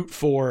we root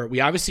for?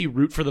 We obviously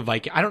root for the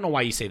Vikings. I don't know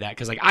why you say that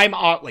because like I'm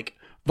like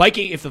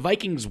Viking. If the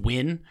Vikings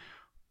win,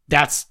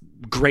 that's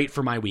great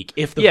for my week.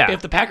 If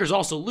the Packers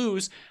also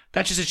lose,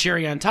 that's just a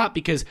cherry on top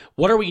because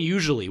what are we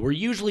usually? We're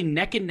usually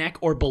neck and neck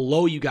or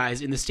below you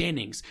guys in the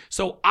standings.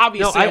 So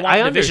obviously,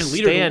 I want the division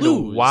leader to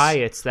lose. Why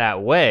it's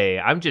that way.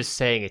 I'm just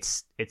saying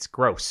it's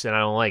gross and I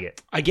don't like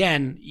it.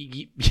 Again,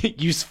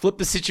 you flip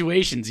the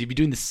situations. You'd be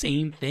doing the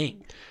same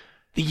thing.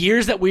 The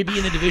years that we'd be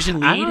in the division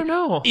lead, I don't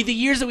know. The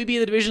years that we'd be in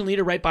the division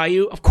leader right by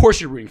you, of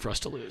course you're rooting for us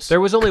to lose. There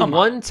was only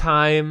one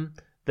time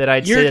that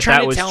I'd say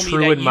that was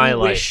true in my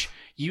life.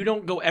 You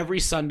don't go every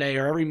Sunday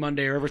or every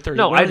Monday or every Thursday.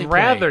 No, I'd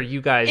rather you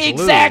guys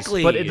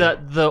lose. But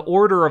the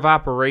order of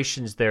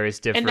operations there is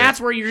different. And that's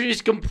where you're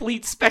just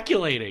complete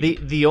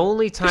speculating. The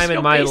only time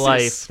in my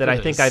life that I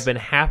think I've been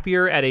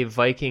happier at a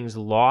Vikings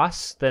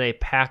loss than a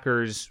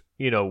Packers,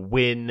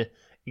 win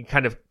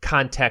kind of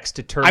context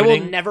determining. I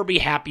will never be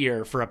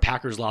happier for a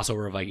Packers loss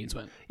over a Vikings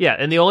win. Yeah,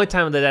 and the only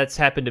time that's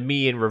happened to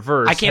me in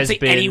reverse I can't has say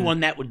been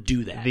anyone that would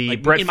do that. The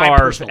like, Brett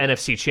Favre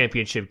NFC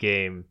Championship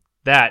game.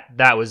 That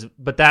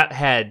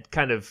had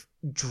kind of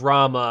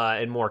drama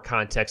and more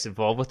context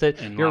involved with it.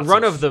 And your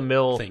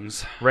run-of-the-mill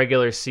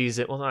regular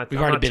season. Well, I'm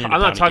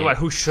not talking about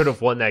who should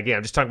have won that game.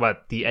 I'm just talking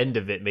about the end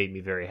of it made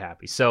me very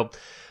happy. So,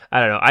 I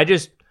don't know.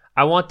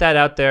 I want that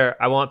out there.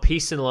 I want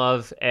peace and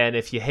love. And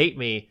if you hate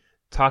me,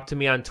 talk to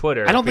me on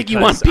Twitter. I don't think you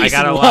want peace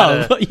and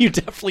love. You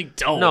definitely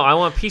don't. No, I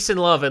want peace and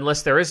love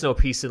unless there is no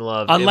peace and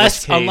love.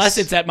 Unless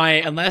it's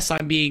unless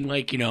I'm being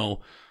like,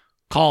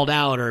 called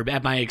out or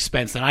at my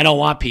expense, then I don't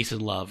want peace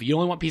and love. You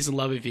only want peace and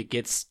love if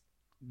it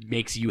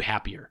makes you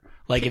happier.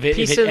 Like if it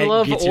peace and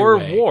love or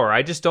war.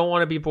 I just don't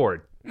want to be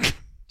bored.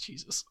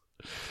 Jesus.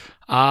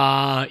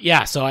 So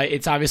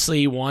it's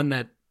obviously one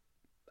that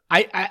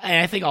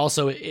I think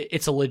also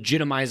it's a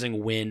legitimizing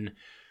win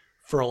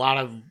for a lot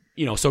of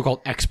so-called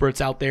experts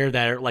out there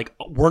that are like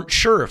weren't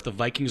sure if the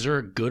Vikings are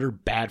a good or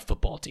bad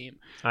football team.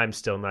 I'm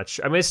still not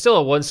sure. I mean, it's still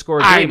a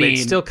one-score game. It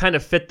still kind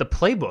of fit the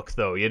playbook,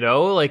 though.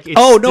 Like it's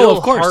still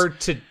hard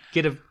to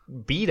get a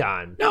beat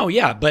on. No,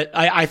 yeah, but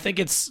I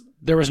think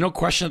there was no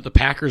question that the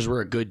Packers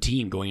were a good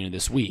team going into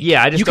this week.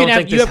 Yeah, I just don't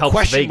think this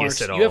helps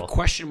Vegas at all. You have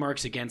question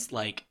marks against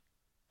like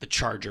the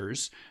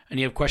Chargers, and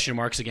you have question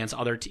marks against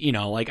other.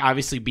 Like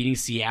obviously beating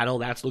Seattle,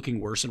 that's looking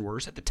worse and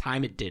worse. At the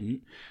time, it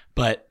didn't,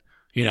 but.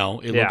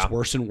 It looks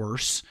worse and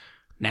worse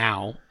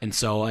now. And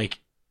so, like,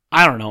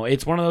 I don't know.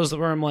 It's one of those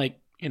where I'm like,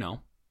 we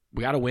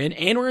got to win.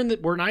 And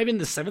we're not even in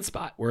the 7th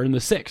spot. We're in the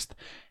 6th.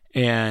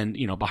 And,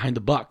 behind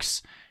the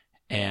Bucks.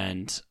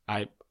 And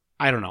I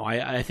I don't know.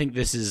 I think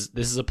this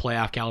is a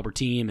playoff caliber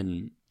team,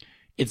 and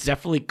it's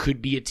definitely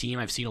could be a team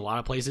I've seen a lot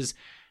of places.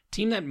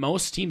 Team that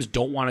most teams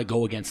don't want to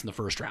go against in the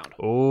first round.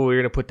 Oh,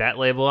 you're gonna put that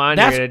label on?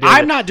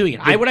 I'm not doing it.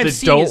 What I'm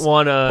seeing is a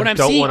lot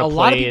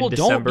of people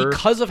don't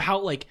because of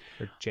how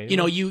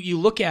you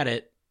look at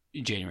it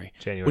in January.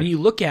 When you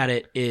look at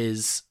it,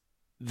 is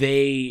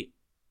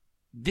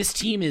this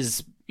team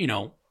is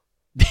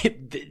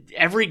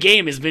every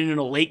game has been in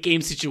a late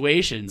game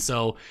situation,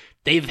 so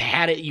they've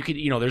had it. You could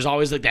there's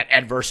always like that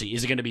adversity.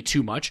 Is it going to be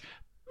too much?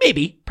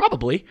 Maybe,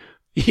 probably.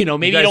 Maybe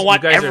you don't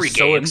want every game. You guys are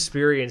so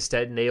experienced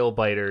at nail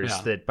biters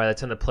that by the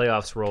time the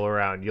playoffs roll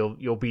around,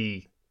 you'll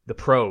be the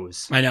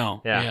pros. I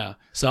know. Yeah.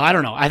 So I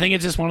don't know. I think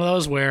it's just one of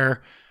those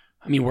where,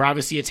 we're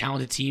obviously a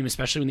talented team,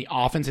 especially when the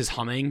offense is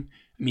humming.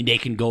 They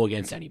can go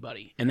against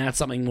anybody, and that's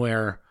something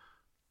where,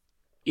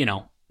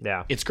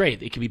 it's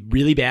great. It can be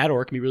really bad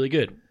or it can be really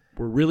good.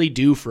 We're really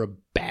due for a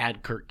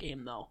bad Kirk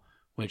game, though.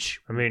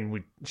 Which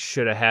we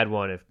should have had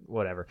one if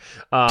whatever.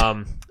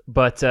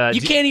 But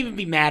you can't even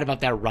be mad about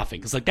that roughing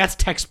because that's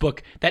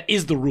textbook. That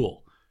is the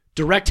rule.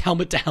 Direct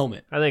helmet to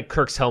helmet. I think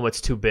Kirk's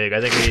helmet's too big.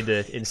 I think we need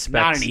to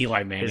inspect not an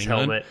Eli Manning his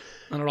helmet.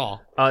 Not at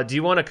all. Do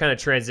you want to kind of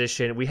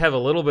transition? We have a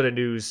little bit of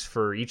news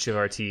for each of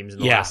our teams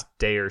in the last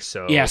day or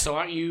so. Yeah. So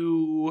aren't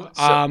you?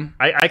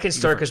 I can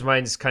start because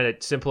mine's kind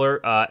of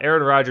simpler.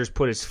 Aaron Rodgers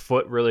put his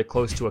foot really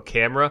close to a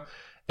camera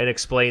and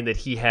explained that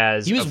he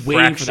was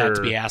waiting for that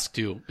to be asked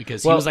too,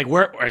 because he was like,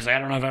 "Where?" I was like, "I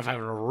don't know if I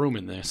have a room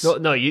in this."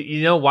 No,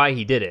 you know why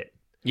he did it?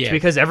 Yeah, it's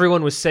because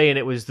everyone was saying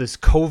it was this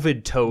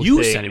COVID toe thing.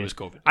 You said it was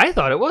COVID. I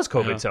thought it was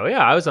COVID toe.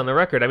 Yeah, I was on the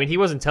record. He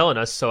wasn't telling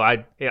us, so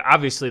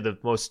obviously the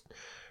most,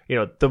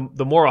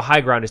 the moral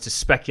high ground is to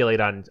speculate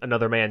on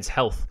another man's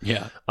health.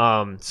 Yeah.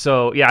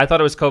 So yeah, I thought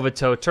it was COVID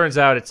toe. Turns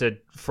out it's a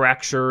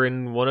fracture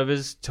in one of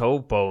his toe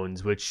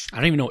bones, which I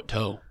don't even know what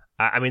toe.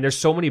 There's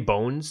so many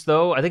bones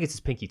though. I think it's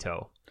his pinky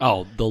toe.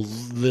 Oh, the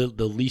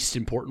least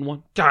important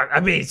one? God,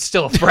 it's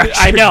still a fracture.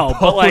 I know,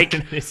 but like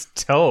his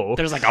toe.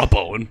 There's like a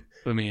bone.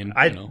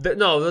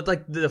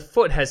 The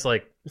foot has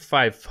like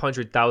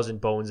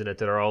 500,000 bones in it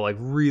that are all like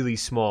really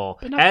small.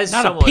 But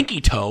not a pinky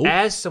toe.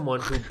 As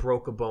someone who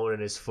broke a bone in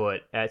his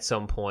foot at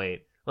some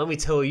point, let me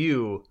tell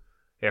you,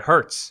 it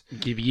hurts.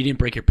 You didn't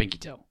break your pinky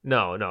toe.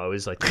 No, it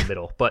was like the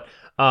middle. But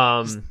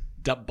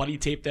buddy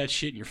tape that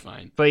shit and you're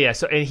fine. But yeah,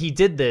 and he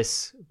did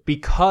this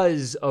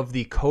because of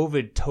the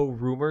COVID toe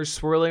rumors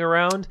swirling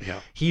around. Yeah.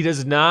 He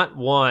does not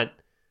want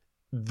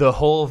the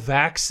whole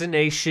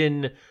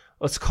vaccination,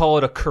 let's call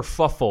it a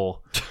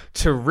kerfuffle,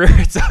 to rear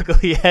its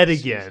ugly head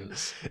again.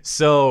 Jesus.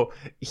 So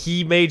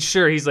he made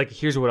sure, he's like,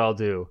 here's what I'll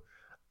do.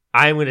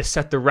 I'm going to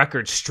set the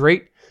record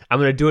straight. I'm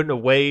going to do it in a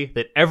way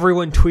that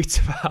everyone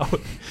tweets about.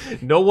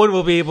 No one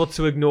will be able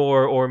to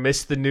ignore or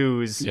miss the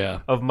news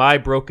of my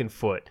broken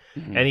foot.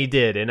 Mm-hmm. And he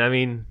did.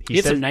 And he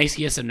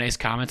has some nice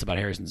comments about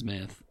Harrison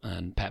Smith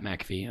and Pat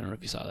McAfee. I don't know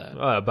if you saw that.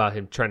 About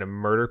him trying to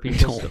murder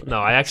people?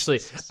 No,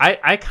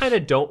 I kind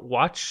of don't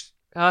watch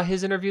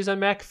his interviews on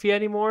McAfee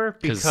anymore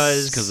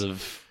because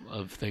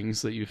of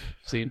things that you've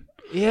seen.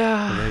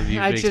 Yeah,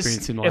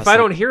 if I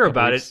don't hear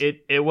about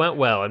it went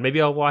well, and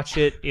maybe I'll watch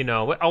it.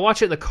 I'll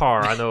watch it in the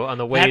car on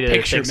the way that to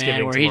picture, Thanksgiving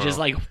man, where tomorrow. he just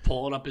like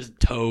pulling up his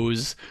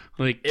toes.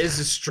 Like, it's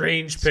a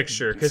strange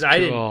picture because I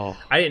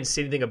didn't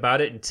see anything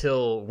about it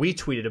until we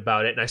tweeted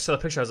about it, and I saw the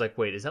picture. I was like,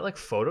 wait, is that like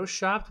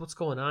photoshopped? What's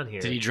going on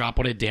here? Did he drop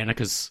one of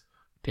Danica's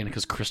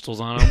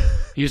crystals on him?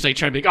 He was like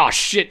trying to be like, oh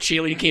shit,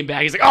 Sheila came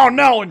back. He's like, oh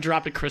no, and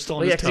dropped a crystal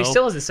on his toe. Because he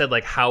still hasn't said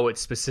like how it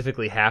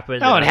specifically happened.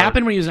 No, it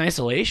happened when he was in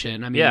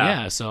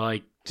isolation. So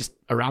like just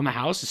around the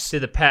house.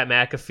 Did the Pat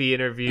McAfee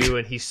interview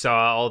and he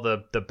saw all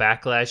the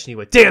backlash and he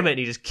went, damn it, and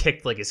he just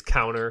kicked like his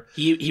counter.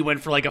 He went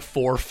for like a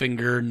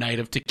 4-finger night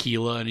of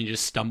tequila and he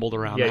just stumbled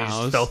around the house. Yeah,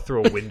 he just fell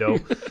through a window.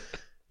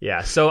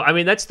 Yeah, so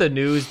that's the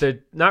news.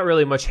 There's not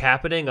really much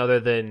happening other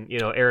than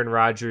Aaron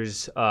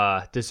Rodgers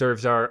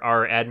deserves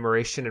our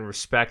admiration and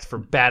respect for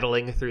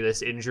battling through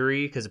this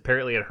injury because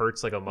apparently it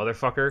hurts like a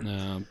motherfucker.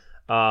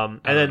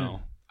 And then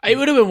it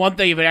would have been one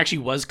thing if it actually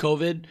was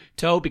COVID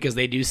toe because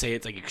they do say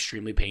it's like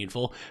extremely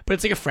painful, but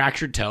it's like a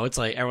fractured toe. It's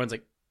like everyone's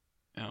like,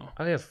 oh,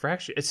 yeah,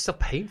 fractured. It's still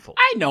painful.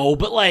 I know,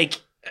 but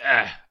like,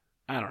 I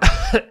don't know.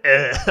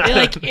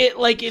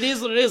 it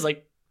is what it is.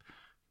 Like,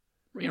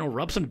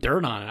 rub some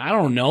dirt on it. I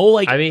don't know.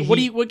 Like,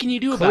 what can you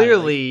do about it?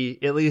 Clearly,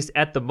 at least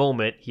at the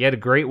moment, he had a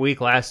great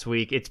week last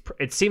week.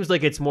 It seems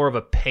like it's more of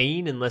a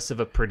pain and less of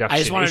a production. I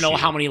just want to know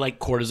how many like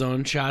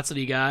cortisone shots that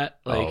he got.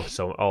 Like,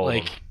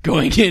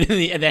 going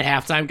in at that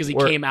halftime because he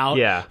came out,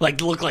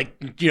 like looked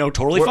like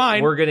totally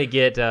fine. We're gonna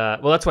get.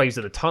 That's why he's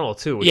in the tunnel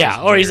too.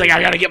 Or he's like,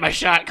 I gotta get my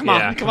shot. Come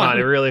on.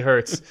 It really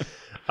hurts.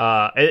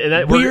 And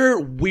that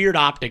weird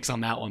optics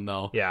on that one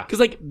though. Yeah, because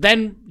like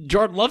then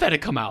Jordan Love had to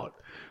come out.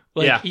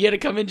 Like, he had to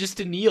come in just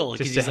to kneel.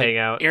 Just to hang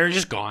out. Aaron's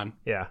just gone.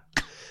 Yeah.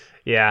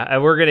 Yeah,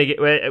 and we're going to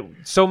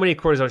get so many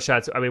cortisone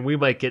shots. We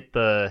might get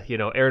the,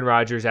 Aaron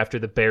Rodgers after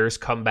the Bears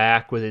come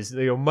back with his,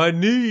 my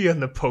knee on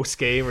the post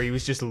game where he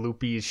was just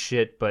loopy as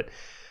shit. But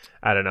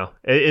I don't know.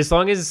 As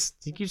long as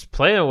he keeps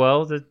playing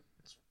well,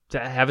 to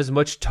have as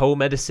much toe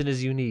medicine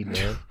as you need,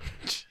 man.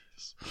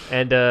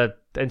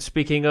 And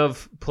speaking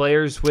of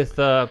players with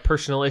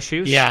personal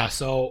issues, yeah.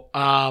 So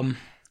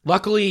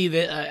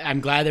luckily, I'm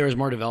glad there was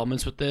more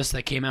developments with this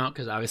that came out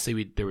because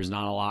obviously there was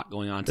not a lot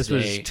going on today.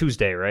 This was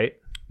Tuesday, right?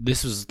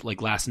 This was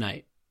like last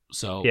night.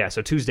 So yeah,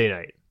 so Tuesday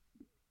night.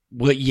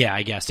 Well, yeah,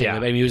 I guess. Yeah. I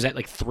mean, it was at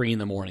like 3 a.m.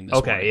 this morning.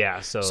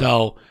 Yeah.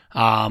 So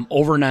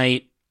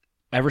overnight,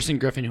 Everson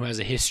Griffen, who has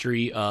a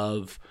history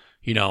of,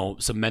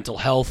 some mental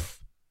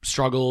health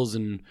struggles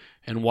and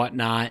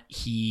whatnot,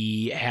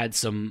 he had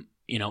some,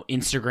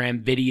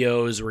 Instagram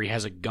videos where he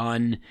has a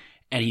gun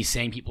and he's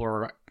saying people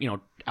are,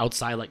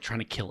 outside like trying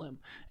to kill him.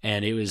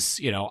 And it was,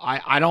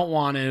 I don't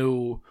want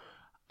to.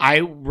 I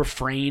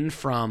refrained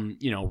from,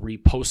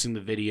 reposting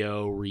the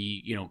video,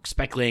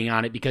 speculating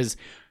on it because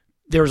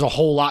there's a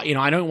whole lot,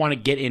 I don't want to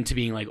get into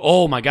being like,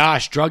 oh my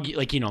gosh, drug,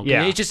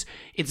 Yeah. it's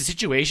a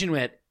situation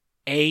where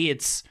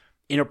it's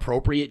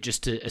inappropriate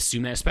just to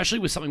assume that, especially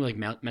with something like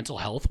mental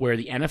health, where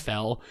the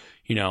NFL,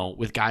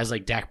 with guys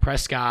like Dak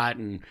Prescott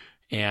and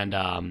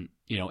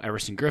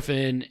Everson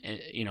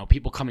Griffen,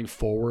 people coming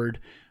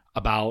forward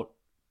about,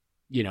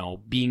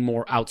 being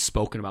more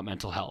outspoken about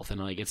mental health.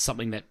 And like, it's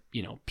something that,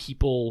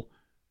 people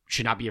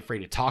should not be afraid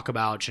to talk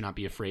about, should not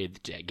be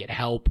afraid to get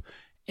help.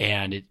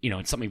 And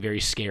it's something very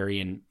scary,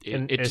 and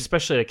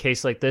especially a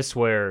case like this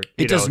where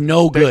it does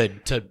no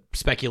good to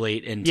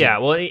speculate. And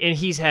and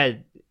he's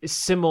had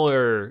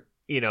similar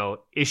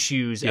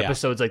issues,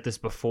 episodes like this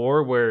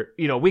before, where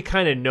we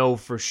kind of know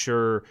for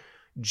sure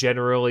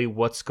generally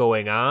what's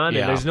going on,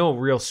 and there's no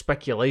real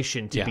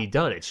speculation to be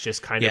done. It's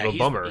just kind of a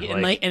bummer.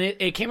 And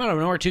it came out of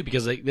nowhere too,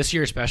 because like this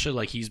year especially,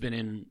 like he's been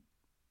in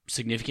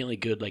significantly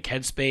good like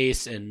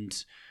headspace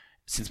and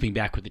since being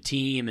back with the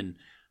team,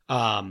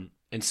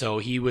 and so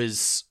he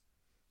was,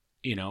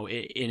 in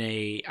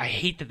a, I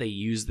hate that they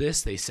use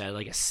this, they said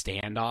like a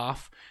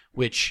standoff,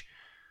 which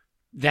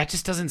that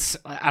just doesn't,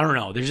 I don't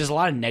know. There's just a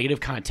lot of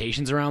negative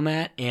connotations around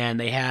that. And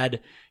they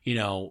had,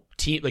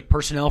 team, like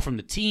personnel from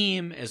the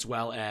team as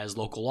well as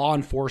local law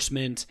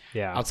enforcement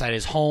outside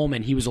his home.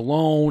 And he was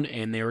alone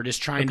and they were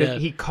just trying to.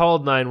 He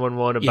called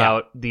 911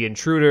 about the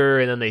intruder,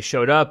 and then they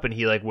showed up and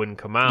he like wouldn't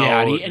come out.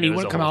 Yeah, and he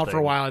wouldn't come out for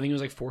a while. I think it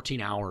was like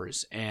 14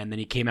 hours. And then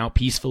he came out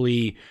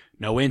peacefully,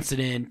 no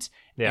incident.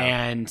 Yeah.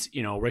 And,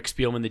 Rick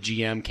Spielman, the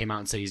GM, came out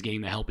and said he's getting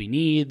the help he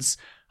needs.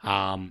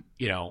 And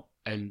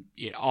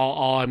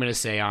all I'm going to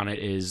say on it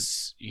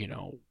is,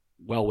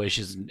 well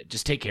wishes and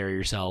just take care of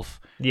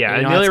yourself. Yeah,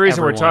 and the only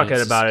reason we're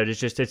talking about it is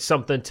just it's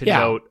something to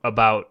note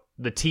about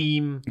the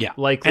team. Yeah,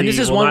 likely and this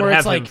is one where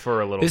it's like for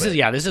a little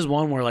bit. This is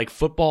one where like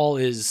football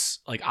is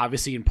like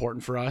obviously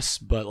important for us,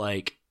 but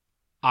like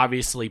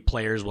obviously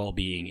players'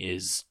 well-being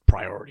is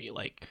priority.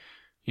 Like.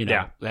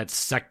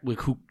 That's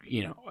who,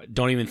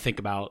 don't even think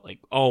about like,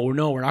 oh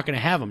no, we're not going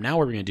to have him. Now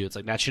what we're going to do? It's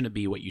like, that shouldn't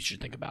be what you should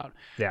think about.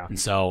 Yeah. And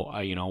so,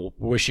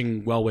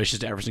 wishing well wishes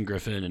to Everson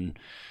Griffen and,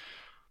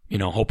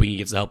 hoping he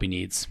gets the help he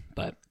needs.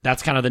 But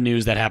that's kind of the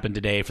news that happened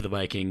today for the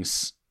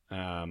Vikings.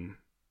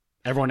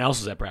 Everyone else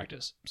was at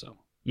practice. So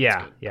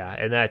yeah.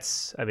 And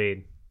that's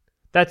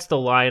the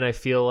line I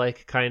feel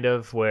like kind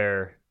of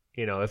where,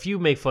 if you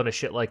make fun of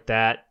shit like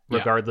that,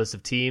 regardless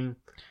of team,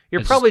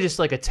 you're probably just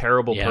like a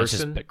terrible person. It's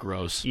just a bit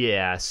gross.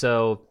 Yeah,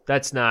 so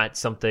that's not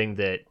something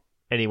that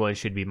anyone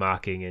should be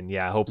mocking. And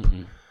I hope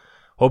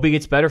he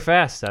gets better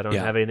fast. I don't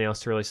have anything else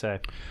to really say.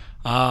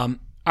 All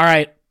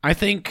right, I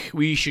think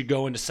we should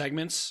go into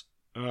segments.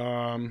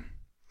 I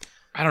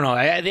don't know.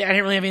 I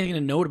didn't really have anything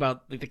to note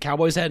about. Like the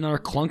Cowboys had another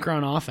clunker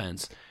on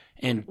offense,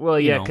 and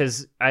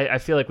because I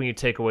feel like when you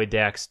take away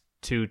Dak's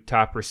 2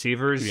 top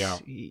receivers,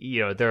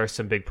 there are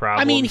some big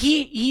problems. I mean,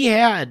 he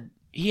had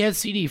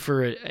CD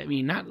for,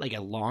 not like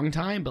a long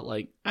time, but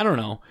like, I don't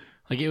know.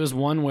 Like it was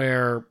one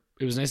where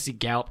it was nice to see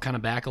Gallup kind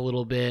of back a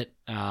little bit.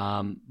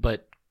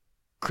 But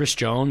Chris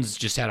Jones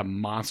just had a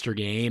monster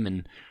game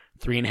and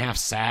 3.5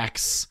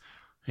 sacks,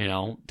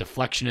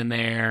 deflection in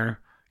there,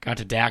 got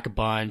to Dak a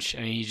bunch.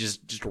 He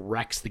just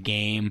wrecks the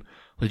game.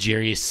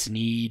 L'Jarius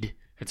Sneed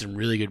had some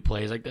really good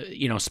plays. Like,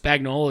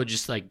 Spagnuolo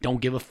just like, don't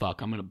give a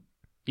fuck. I'm going to,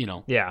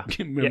 and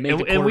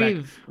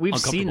we've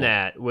seen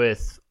that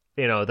with,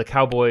 the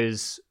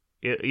Cowboys.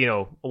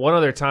 One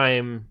other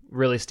time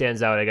really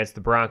stands out against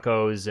the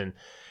Broncos, and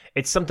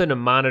it's something to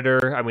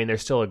monitor. I mean, they're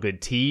still a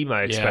good team.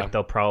 I expect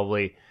they'll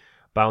probably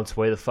bounce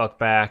way the fuck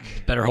back.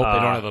 Better hope they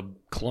don't have a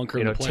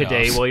clunker in the playoffs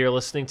today while you're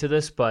listening to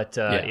this. But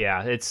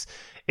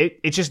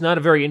it's just not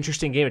a very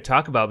interesting game to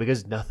talk about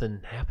because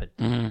nothing happened.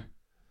 Mm-hmm.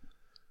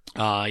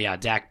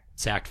 Dak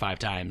sacked 5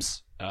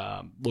 times.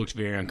 Looked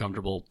very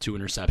uncomfortable. 2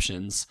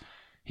 interceptions.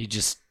 He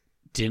just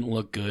didn't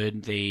look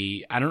good.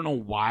 I don't know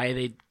why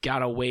they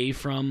got away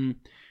from.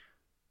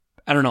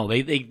 I don't know.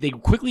 They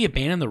quickly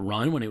abandoned the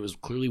run when it was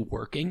clearly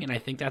working, and I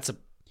think that's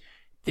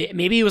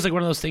maybe it was like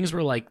one of those things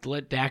where like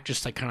let Dak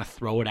just like kind of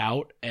throw it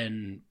out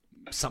and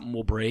something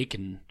will break,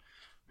 and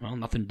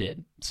nothing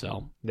did.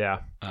 So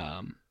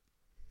and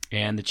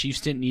the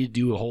Chiefs didn't need to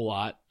do a whole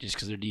lot just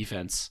because their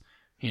defense,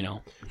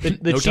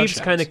 the Chiefs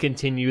kind of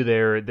continue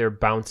their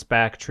bounce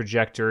back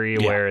trajectory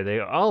where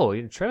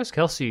Travis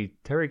Kelce,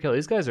 Terry Kelly,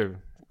 these guys are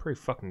pretty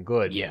fucking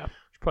good. Yeah.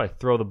 probably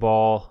throw the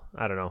ball.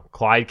 I don't know.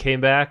 Clyde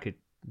came back. It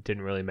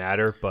didn't really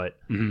matter, but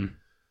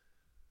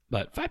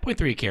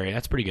 5.3 a carry,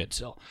 that's pretty good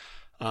still.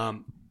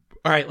 All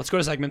right, let's go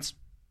to segments.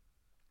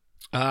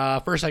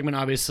 First segment,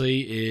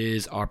 obviously,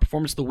 is our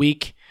performance of the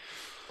week.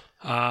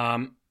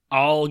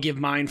 I'll give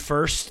mine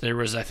first. There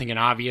was, I think, an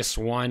obvious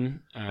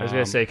one. I was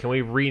going to say, can we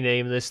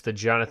rename this the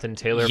Jonathan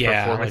Taylor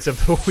performance of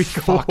the week?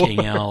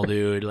 Fucking hell,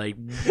 dude. Like,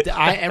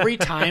 every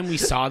time we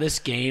saw this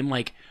game,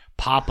 like,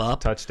 pop up,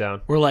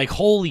 touchdown, we're like,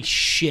 holy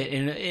shit.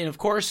 And of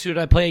course, who did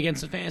I play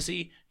against in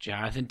fantasy?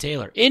 Jonathan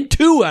Taylor. In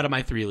 2 out of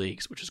my 3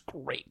 leagues, which is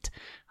great.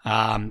 So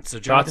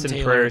Jonathan Thoughts and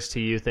Taylor, prayers to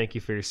you. Thank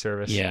you for your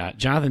service. Yeah,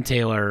 Jonathan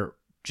Taylor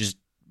just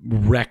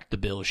wrecked the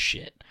Bills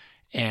shit.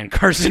 And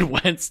Carson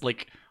Wentz,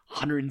 like,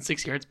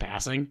 106 yards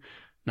passing,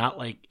 not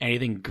like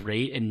anything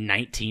great, and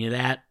 19 of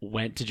that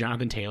went to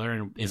Jonathan Taylor,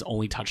 and his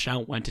only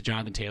touchdown went to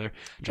Jonathan Taylor.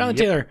 Jonathan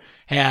Taylor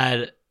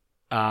had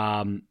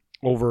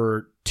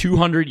over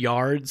 200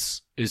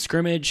 yards in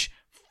scrimmage,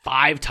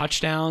 5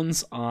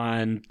 touchdowns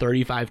on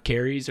 35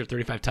 carries or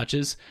 35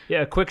 touches.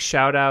 Yeah, a quick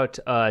shout out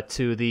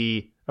to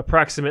the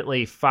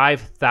approximately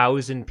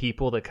 5,000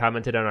 people that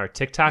commented on our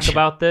TikTok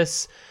about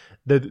this.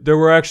 There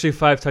were actually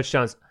 5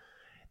 touchdowns.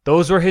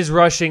 Those were his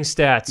rushing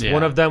stats. Yeah.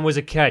 One of them was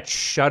a catch.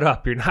 Shut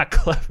up. You're not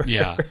clever.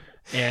 Yeah.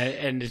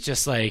 And it's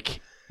just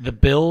like the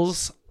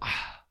Bills,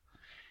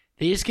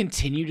 they just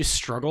continue to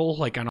struggle.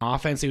 Like on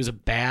offense, it was a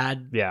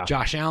bad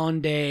Josh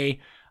Allen day.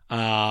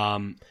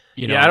 I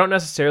don't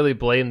necessarily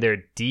blame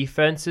their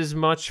defense as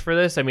much for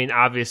this. I mean,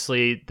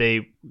 obviously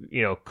they,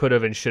 could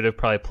have and should have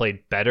probably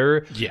played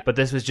better. Yeah. But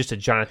this was just a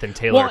Jonathan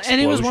Taylor explosion.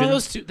 And it was one of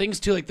those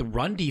things too. Like the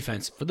run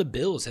defense for the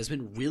Bills has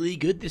been really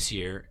good this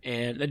year,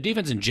 and the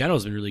defense in general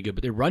has been really good.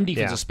 But their run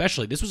defense,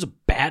 especially, this was a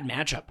bad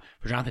matchup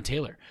for Jonathan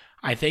Taylor.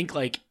 I think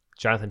like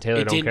Jonathan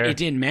Taylor don't care. It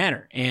didn't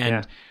matter,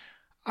 and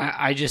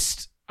I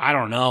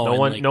don't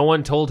know. No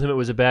one told him it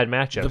was a bad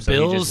matchup,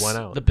 so he just went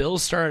out. The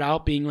Bills started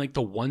out being like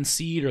the 1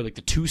 seed or like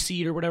the 2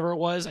 seed or whatever it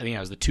was. I think it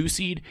was the 2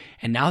 seed,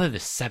 and now they're the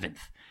 7th.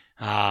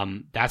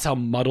 That's how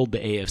muddled the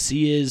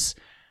AFC is,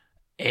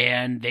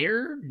 and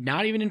they're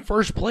not even in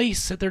first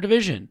place at their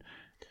division.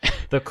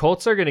 The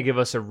Colts are going to give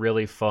us a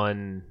really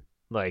fun,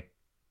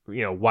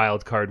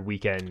 wild card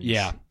weekend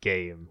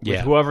game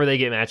with whoever they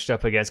get matched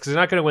up against, because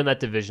they're not going to win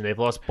that division. They've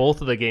lost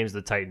both of the games to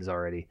the Titans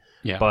already.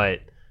 Yeah, but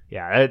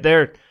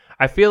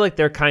I feel like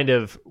they're kind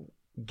of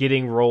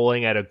getting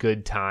rolling at a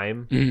good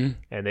time, and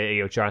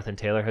Jonathan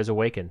Taylor has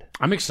awakened.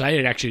 I'm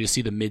excited actually to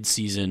see the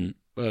mid-season,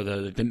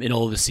 the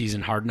middle of the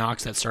season Hard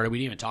Knocks that started. We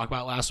didn't even talk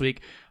about last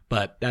week,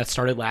 but that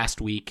started last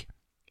week,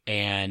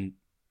 and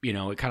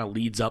it kind of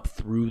leads up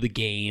through the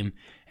game,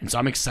 and so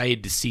I'm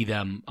excited to see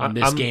them on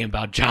this game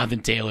about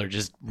Jonathan Taylor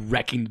just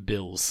wrecking the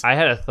Bills. I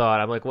had a thought.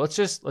 I'm like, let's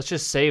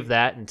just save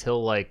that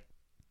until like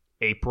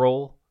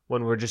April,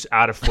 when we're just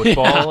out of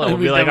football, and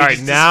we'll be like, all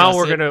right, now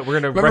we're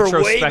gonna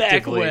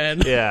retrospectively,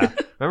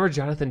 remember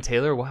Jonathan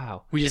Taylor?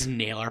 Wow, we just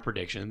nail our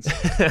predictions,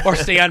 or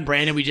stay on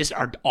brand, and we just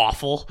are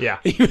awful. Yeah.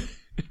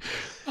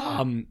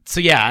 So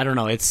yeah, I don't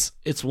know.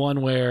 It's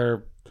one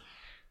where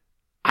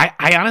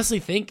I honestly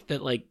think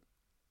that like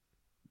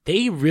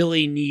they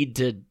really need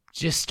to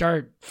just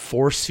start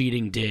force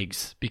feeding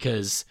Diggs,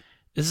 because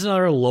this is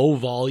another low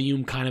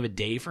volume kind of a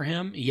day for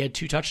him. He had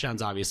 2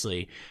 touchdowns,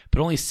 obviously,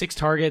 but only 6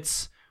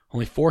 targets.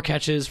 Only 4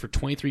 catches for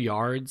 23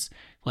 yards.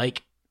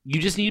 Like,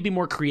 you just need to be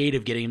more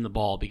creative getting him the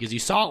ball, because you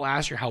saw it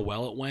last year how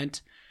well it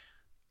went.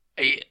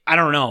 I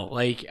don't know.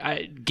 Like,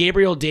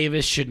 Gabriel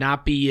Davis should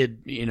not be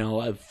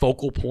a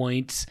focal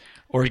point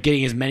or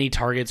getting as many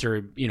targets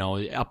or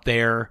up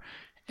there.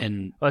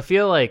 And I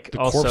feel like the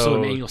also corpse of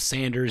Emmanuel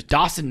Sanders,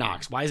 Dawson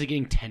Knox. Why is he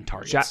getting 10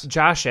 targets?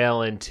 Josh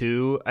Allen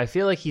too. I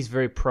feel like he's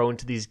very prone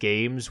to these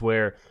games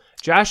where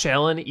Josh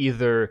Allen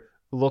either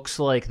looks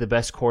like the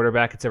best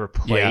quarterback it's ever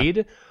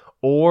played.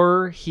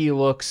 Or he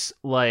looks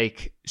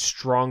like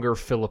stronger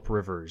Phillip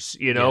Rivers,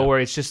 where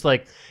it's just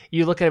like,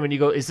 you look at him and you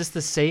go, is this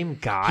the same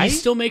guy? He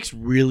still makes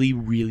really,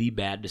 really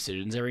bad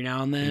decisions every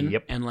now and then.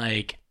 Yep. And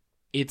like,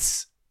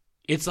 it's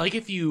like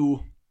if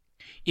you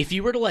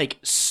were to like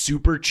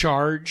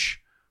supercharge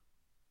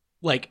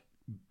like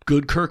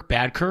good Kirk,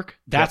 bad Kirk,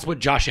 that's what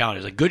Josh Allen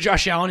is. Like good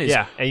Josh Allen is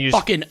and you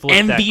fucking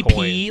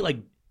MVP, like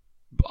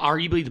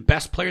arguably the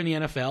best player in the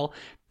NFL.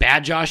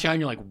 Bad Josh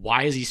Allen, you're like,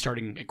 why is he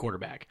starting at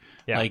quarterback?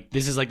 Yeah. Like,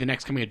 this is like the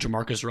next coming of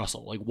Jamarcus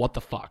Russell. Like, what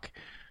the fuck?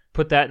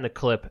 Put that in the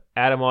clip.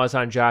 Adam Oz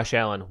on Josh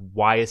Allen.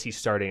 Why is he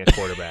starting at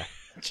quarterback?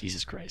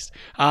 Jesus Christ.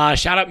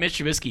 Shout out Mitch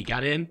Trubisky.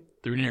 Got in,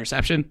 threw an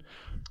interception.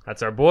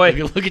 That's our boy.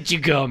 Look at you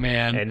go,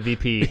 man.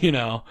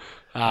 MVP.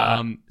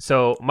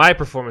 So my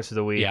performance of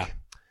the week. Yeah.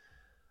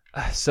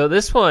 So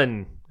this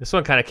one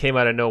kind of came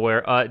out of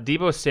nowhere.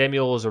 Deebo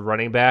Samuel is a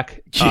running back.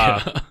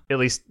 At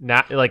least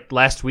not like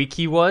last week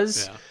he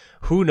was. Yeah.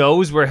 Who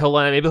knows where he'll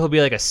land? Maybe he'll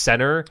be like a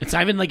center. It's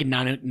not even like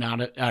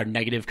a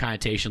negative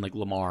connotation like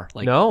Lamar.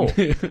 Like, no.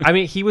 I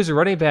mean, he was a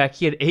running back.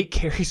 He had 8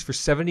 carries for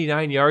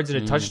 79 yards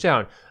and a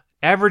touchdown.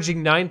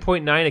 averaging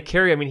 9.9 a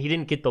carry. I mean, he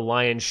didn't get the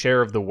lion's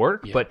share of the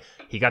work, but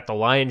he got the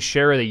lion's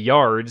share of the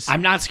yards.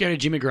 I'm not scared of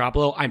Jimmy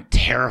Garoppolo. I'm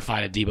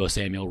terrified of Deebo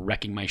Samuel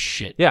wrecking my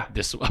shit. Yeah.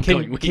 This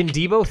Can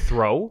Deebo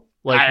throw?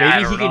 Like, I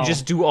maybe he don't can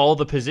just do all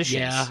the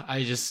positions. Yeah,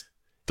 I just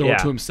throw it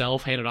to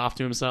himself, hand it off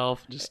to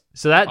himself.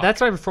 So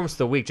that's my performance of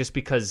the week, just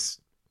because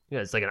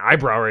it's like an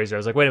eyebrow raiser. I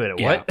was like, wait a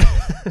minute, what?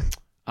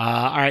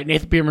 All right,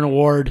 Nathan Peterman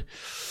Award.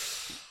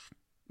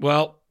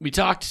 Well,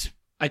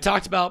 I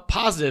talked about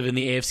positive in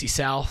the AFC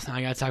South. Now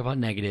I got to talk about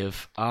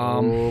negative.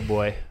 Oh,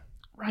 boy.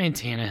 Ryan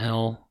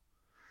Tannehill.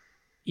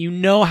 You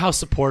know how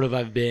supportive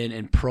I've been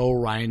and pro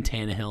Ryan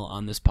Tannehill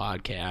on this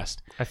podcast.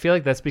 I feel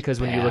like that's because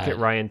when you look at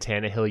Ryan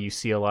Tannehill, you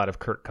see a lot of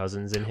Kirk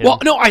Cousins in him. Well,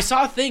 no, I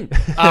saw a thing.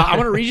 I'm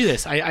going to read you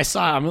this.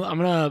 I'm going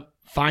to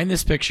find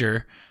this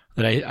picture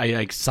that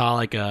I saw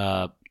like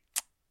a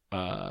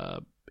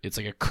it's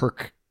like a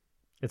Kirk.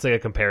 It's like a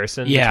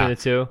comparison between the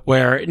two.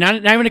 Where not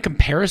even a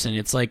comparison.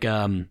 It's like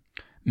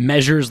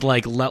measures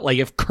like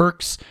if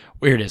Kirk's,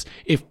 here it is.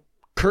 If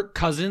Kirk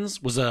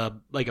Cousins was a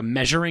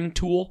measuring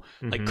tool,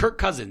 like Kirk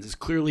Cousins is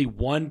clearly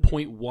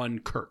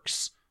 1.1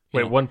 Kirks.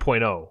 Wait,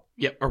 1.0.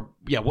 Yeah, 1.0.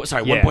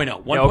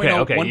 1.0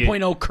 Okay.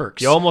 1.0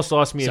 Kirks. You almost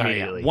lost me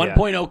immediately.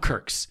 1.0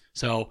 Kirks.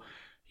 So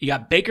you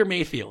got Baker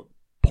Mayfield,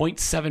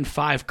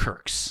 0.75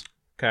 Kirks.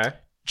 Okay.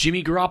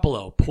 Jimmy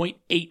Garoppolo,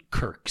 0.8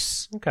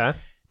 Kirks. Okay.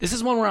 This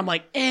is one where I'm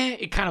like,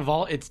 it kind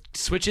of it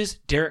switches.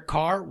 Derek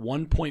Carr,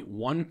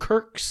 1.1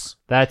 Kirks.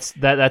 That's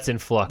in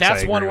flux.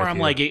 That's one where I'm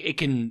like, it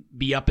can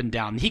be up and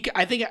down.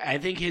 I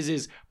think his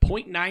is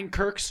 0.9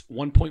 Kirks,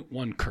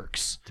 1.1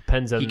 Kirks.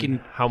 Depends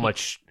on how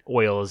much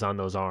oil is on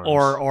those arms,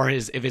 or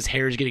if his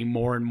hair is getting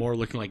more and more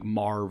looking like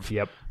Marv.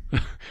 Yep.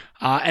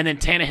 And then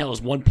Tannehill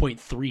is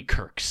 1.3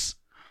 Kirks.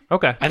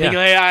 Okay. I think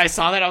I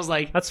saw that. I was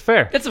like, that's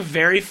fair. That's a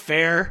very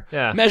fair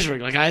measuring.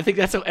 Like, I think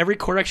that's how every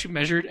quarterback should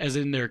measure as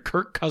in their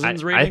Kirk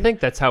Cousins rating. I think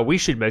that's how we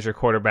should measure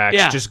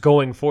quarterbacks just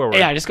going forward.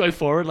 Yeah, just going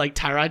forward. Like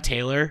Tyrod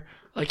Taylor,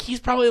 like he's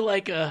probably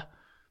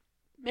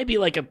maybe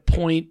like a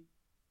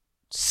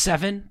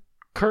 0.7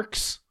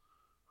 Kirks.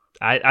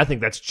 I think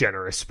that's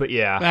generous, but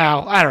yeah.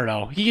 Well, I don't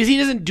know. He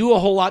doesn't do a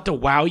whole lot to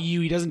wow you.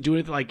 He doesn't do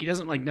anything he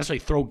doesn't necessarily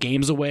throw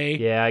games away.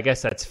 Yeah, I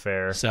guess that's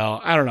fair. So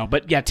I don't know,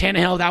 but yeah,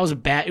 Tannehill,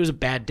 it was a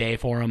bad day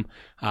for him.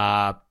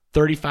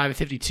 35 of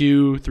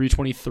 52,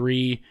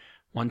 323,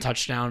 1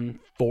 touchdown,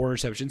 4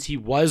 interceptions. He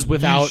was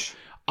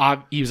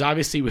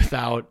obviously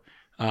without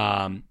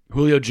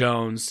Julio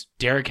Jones,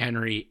 Derrick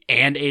Henry,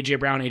 and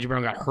AJ Brown. AJ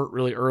Brown got hurt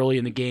really early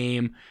in the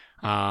game.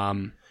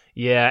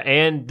 Yeah,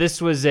 and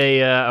this was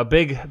a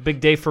big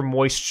day for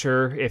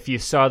moisture. If you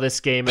saw this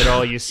game at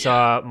all, you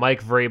saw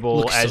Mike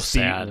Vrabel as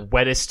the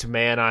wettest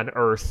man on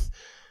earth.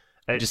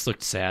 It just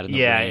looked sad in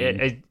the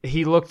rain.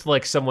 He looked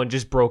like someone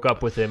just broke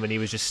up with him, and he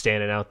was just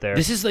standing out there.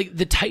 This is like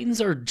the Titans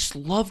just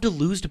love to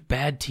lose to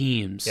bad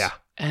teams. Yeah,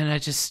 and I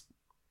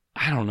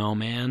don't know,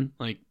 man.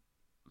 Like,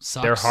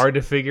 sucks. They're hard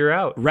to figure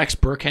out. Rex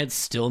Burkhead's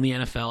still in the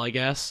NFL, I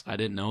guess. I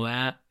didn't know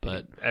that,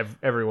 but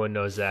everyone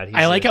knows that.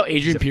 I like how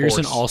Adrian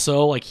Peterson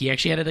also, he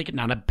actually had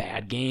not a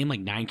bad game,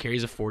 9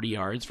 carries of 40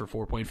 yards for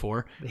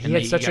 4.4. He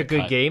had such a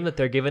good game that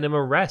they're giving him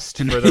a rest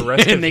for the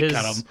rest of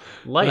his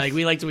life.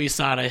 We liked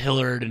Wisata,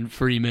 Hillard, and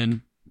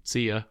Freeman.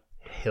 See ya.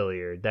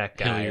 Hilliard, that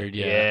guy. Hilliard,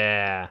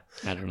 yeah.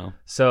 I don't know.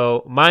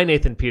 So my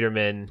Nathan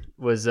Peterman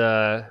was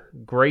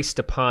graced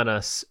upon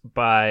us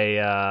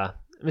by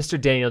Mr.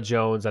 Daniel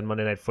Jones on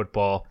Monday Night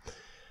Football.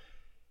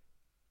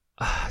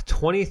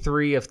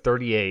 23 of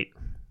 38,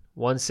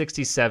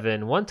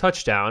 167, 1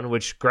 touchdown,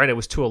 which granted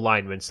was 2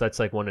 alignments, so that's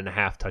like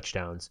 1.5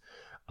 touchdowns.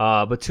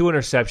 But 2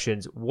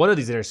 interceptions. One of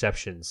these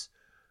interceptions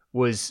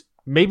was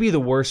maybe the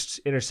worst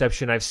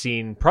interception I've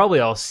seen probably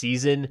all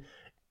season.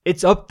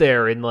 It's up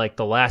there in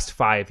the last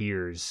 5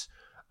 years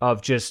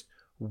of just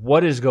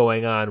what is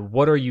going on,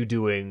 what are you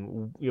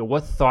doing,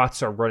 what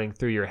thoughts are running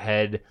through your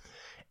head.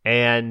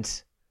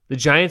 And the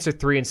Giants are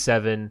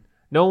 3-7.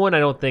 No one, I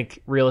don't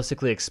think,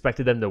 realistically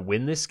expected them to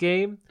win this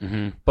game.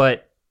 Mm-hmm.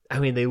 But I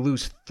mean, they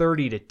lose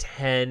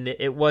 30-10.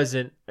 It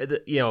wasn't,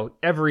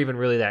 ever even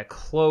really that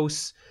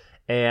close.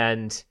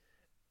 And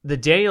the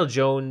Daniel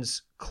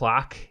Jones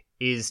clock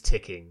is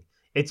ticking.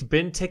 It's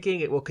been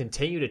ticking. It will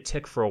continue to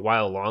tick for a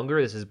while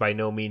longer. This is by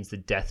no means the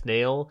death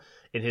nail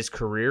in his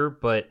career,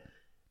 but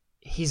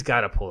he's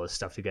got to pull his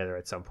stuff together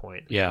at some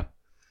point. Yeah.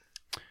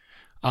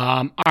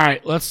 All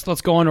right,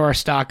 let's go on to our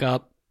stock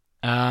up.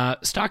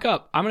 Stock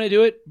up. I'm going to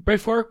do it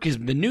before because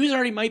the news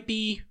already might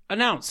be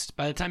announced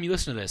by the time you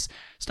listen to this.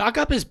 Stock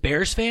up is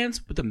Bears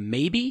fans with a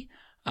maybe.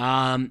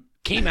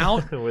 Came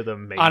out with a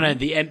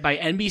maybe by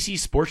NBC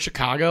Sports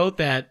Chicago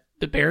that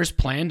the Bears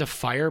plan to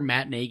fire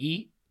Matt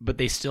Nagy, but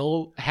they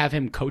still have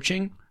him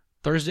coaching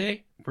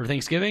Thursday for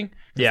Thanksgiving.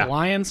 Yeah, the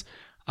Lions.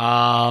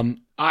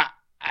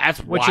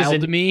 That's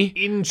wild to me.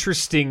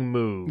 Interesting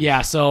move.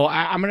 Yeah, so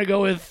I'm gonna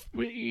go with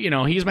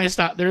he's my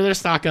stock. They're their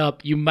stock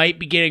up. You might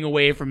be getting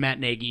away from Matt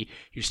Nagy.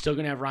 You're still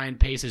gonna have Ryan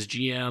Pace as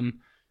GM.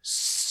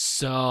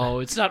 So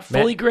it's not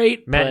fully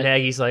great. Matt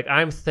Nagy's like,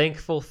 I'm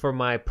thankful for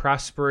my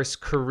prosperous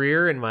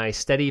career and my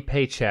steady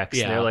paychecks.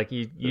 Yeah. And they're like,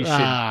 you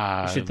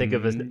should think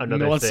of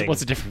another thing.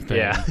 What's a different thing?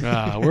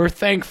 Yeah. We're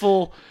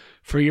thankful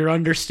for your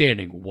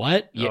understanding.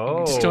 What?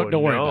 Yeah, just don't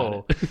worry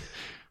about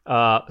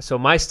it. So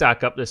my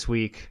stock up this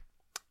week,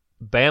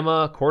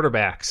 Bama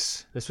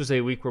quarterbacks. This was a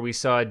week where we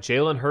saw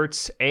Jalen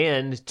Hurts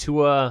and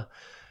Tua.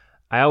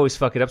 I always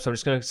fuck it up, so I'm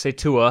just going to say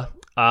Tua.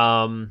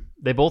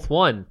 They both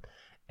won.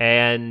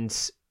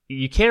 And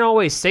you can't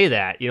always say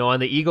that. On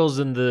the Eagles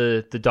and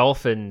the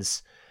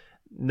Dolphins,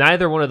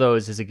 neither one of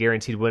those is a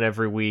guaranteed win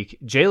every week.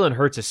 Jalen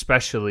Hurts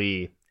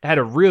especially had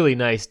a really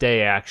nice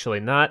day, actually.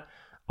 Not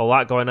a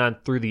lot going on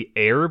through the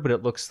air, but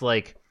it looks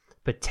like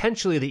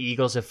potentially the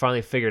Eagles have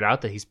finally figured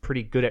out that he's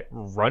pretty good at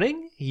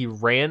running. He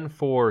ran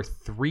for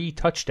 3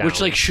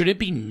 touchdowns. Which, should it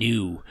be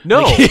new?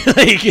 No.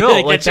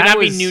 That should not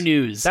be new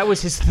news. That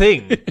was his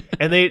thing.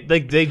 And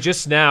they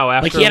just now,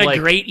 after he had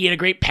a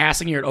great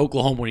passing year at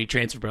Oklahoma when he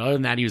transferred, but other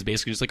than that, he was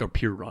basically just like a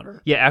pure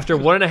runner. Yeah, after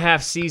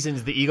 1.5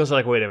 seasons, the Eagles are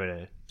like, wait a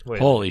minute.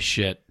 Holy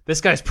shit. This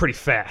guy's pretty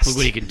fast. Look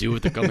what he can do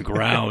with it on the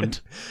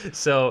ground.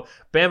 So,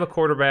 Bama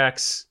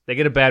quarterbacks, they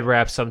get a bad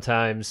rap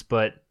sometimes,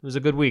 but it was a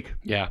good week.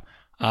 Yeah.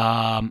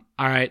 All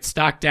right,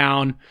 stock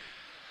down.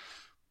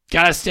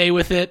 Gotta stay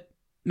with it.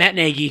 Matt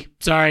Nagy,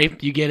 sorry,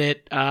 you get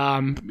it.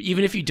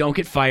 Even if you don't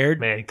get fired,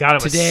 man, got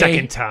him today, a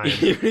second time.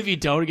 Even if you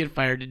don't get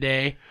fired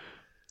today,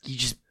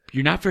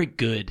 you're not very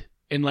good.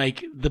 And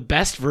the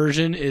best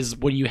version is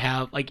when you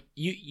have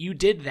you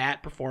did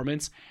that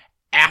performance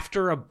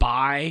after a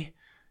bye,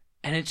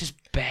 and it's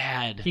just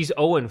bad. He's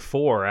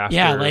 0-4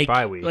 after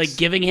bye weeks.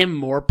 Giving him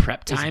more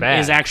prep time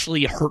is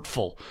actually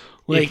hurtful.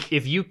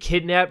 If you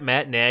kidnapped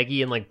Matt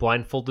Nagy and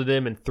blindfolded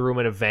him and threw him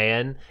in a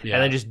van and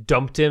then just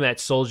dumped him at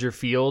Soldier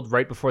Field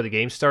right before the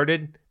game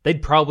started,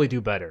 they'd probably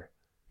do better.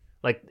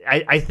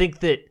 I think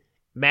that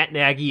Matt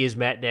Nagy is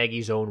Matt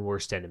Nagy's own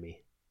worst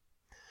enemy.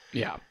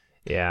 Yeah.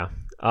 Yeah.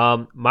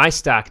 My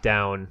stock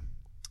down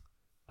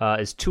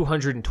is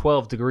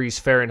 212 degrees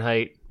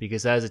Fahrenheit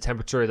because that is a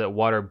temperature that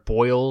water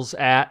boils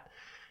at.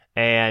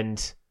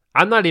 And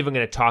I'm not even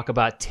going to talk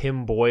about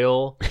Tim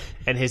Boyle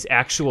and his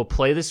actual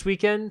play this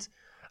weekend.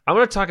 I'm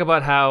going to talk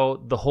about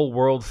how the whole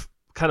world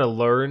kind of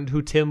learned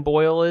who Tim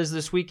Boyle is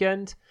this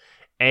weekend,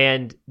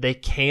 and they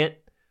can't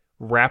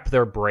wrap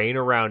their brain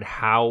around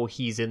how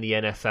he's in the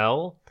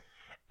NFL.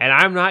 And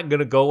I'm not going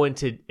to go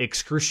into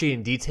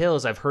excruciating detail,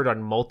 as I've heard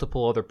on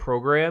multiple other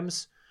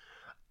programs.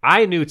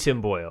 I knew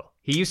Tim Boyle.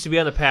 He used to be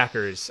on the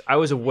Packers. I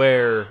was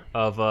aware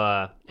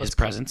of his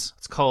presence.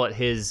 Let's call it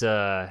his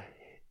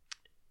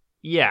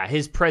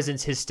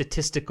presence, his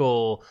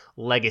statistical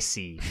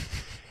legacy.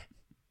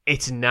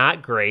 It's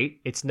not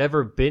great. It's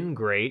never been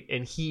great,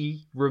 and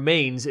he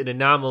remains an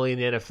anomaly in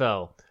the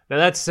NFL. Now,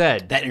 that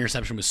said... That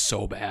interception was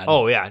so bad.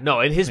 Oh, yeah. No,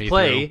 and his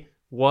play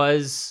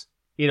was,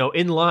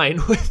 in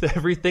line with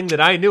everything that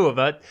I knew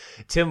about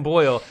Tim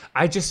Boyle.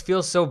 I just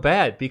feel so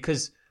bad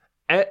because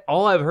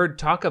all I've heard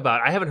talk about...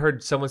 I haven't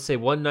heard someone say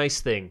one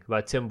nice thing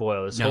about Tim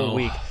Boyle this whole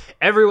week.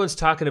 Everyone's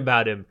talking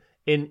about him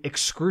in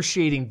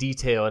excruciating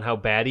detail and how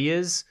bad he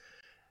is.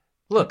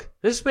 Look,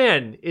 this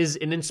man is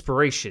an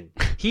inspiration.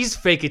 He's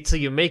fake it till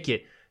you make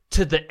it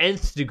to the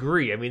nth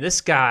degree. I mean,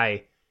 this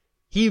guy,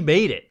 he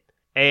made it.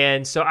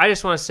 And so I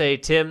just want to say,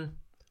 Tim,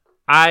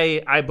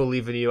 I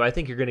believe in you. I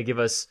think you're going to give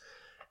us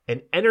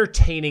an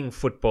entertaining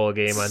football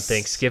game on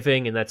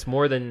Thanksgiving, and that's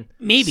more than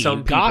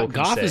some people can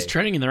Goff say. is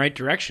trending in the right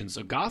direction,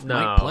 so Goff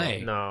might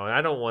play. No,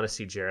 I don't want to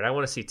see Jared. I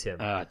want to see Tim.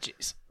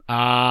 Jeez.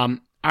 All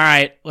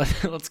right,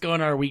 let's go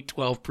in our Week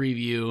 12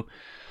 preview.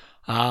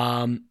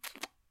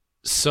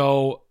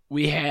 So...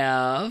 we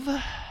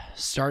have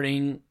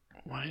starting...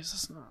 Why is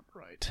this not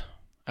right?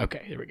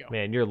 Okay, here we go.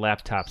 Man, your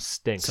laptop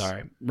stinks.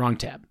 Sorry, wrong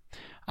tab.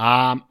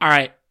 All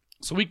right,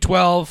 so Week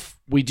 12,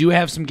 we do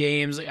have some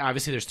games.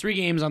 Obviously, there's 3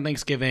 games on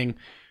Thanksgiving.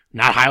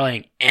 Not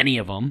highlighting any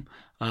of them.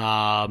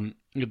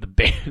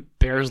 The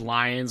Bears,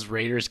 Lions,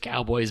 Raiders,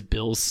 Cowboys,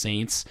 Bills,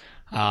 Saints.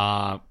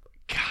 God,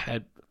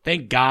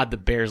 thank God the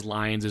Bears,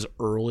 Lions is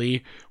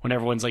early when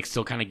everyone's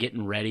still kind of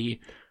getting ready.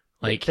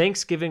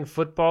 Thanksgiving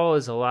football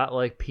is a lot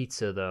like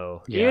pizza,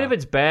 though. Yeah. Even if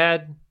it's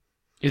bad,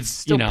 it's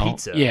still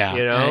pizza. Yeah,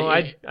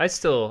 I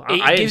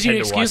gives you an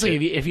excuse.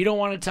 If you don't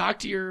want to talk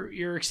to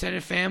your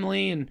extended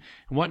family and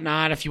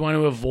whatnot, if you want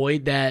to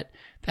avoid that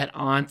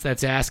aunt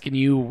that's asking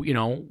you,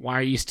 why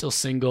are you still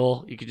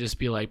single? You could just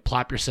be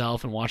plop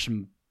yourself and watch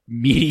some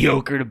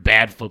mediocre to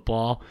bad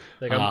football.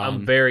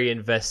 I'm very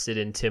invested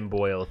in Tim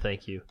Boyle.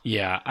 Thank you.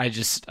 Yeah, I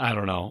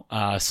don't know.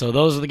 So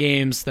those are the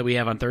games that we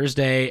have on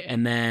Thursday,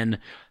 and then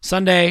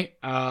Sunday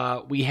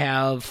we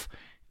have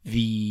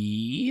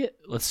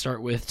let's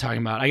start with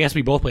talking about, I guess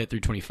we both play at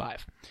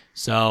 325.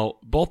 So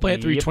both play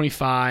at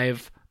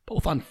 325,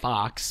 both on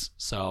Fox.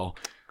 So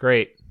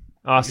great.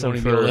 Awesome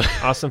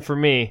for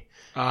me.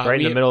 Right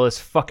in the middle of this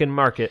fucking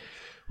market.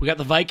 We got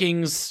the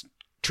Vikings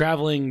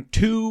traveling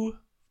to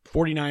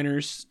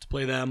 49ers to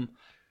play them.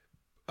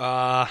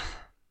 How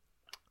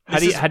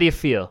do you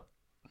feel?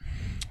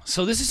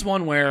 So this is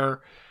one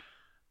where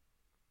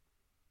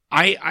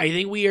I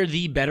think we are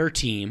the better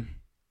team.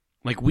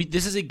 Like,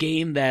 this is a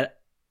game that,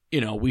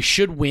 we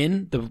should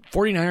win. The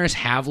 49ers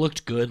have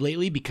looked good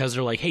lately because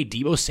they're like, hey,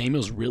 Deebo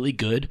Samuel's really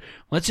good.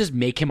 Let's just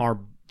make him our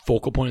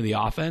focal point of the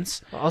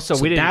offense. Also,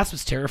 that's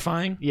what's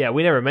terrifying. Yeah,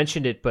 we never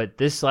mentioned it, but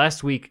this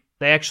last week,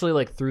 they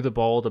actually threw the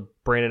ball to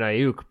Brandon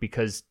Ayuk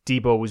because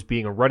Deebo was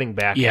being a running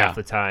back half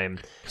the time.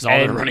 Because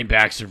all the running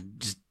backs are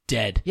just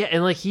dead. Yeah,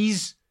 and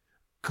he's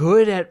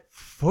good at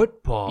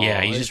football. Yeah,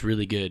 he's just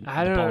really good.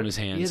 I don't the ball know. in his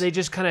hands. Yeah, they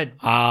just kind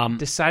of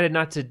decided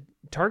not to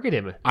target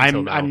him.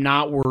 I'm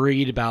not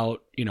worried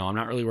about, I'm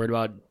not really worried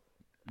about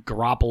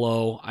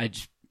Garoppolo.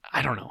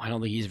 I don't know. I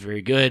don't think he's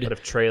very good. But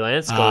if Trey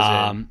Lance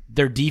goes in.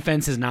 Their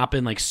defense has not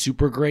been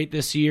super great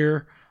this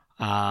year.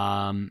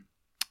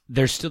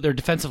 Their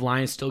defensive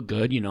line is still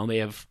good. They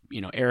have,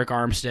 Eric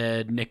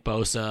Armstead, Nick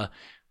Bosa,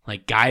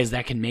 guys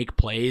that can make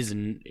plays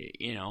and,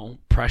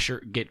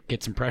 pressure,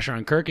 get some pressure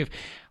on Kirk. If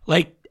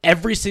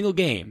every single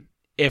game,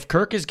 if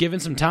Kirk is given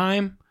some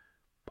time,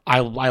 I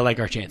like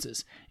our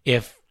chances.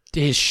 If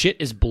his shit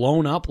is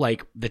blown up,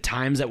 like the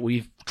times that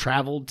we've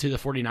traveled to the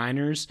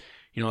 49ers,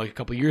 a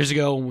couple years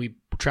ago when we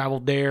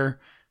traveled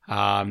there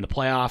in the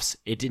playoffs,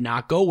 it did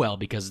not go well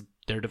because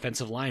their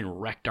defensive line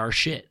wrecked our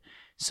shit.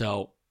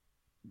 So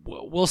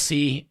we'll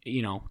see,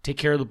 take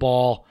care of the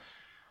ball.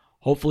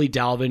 Hopefully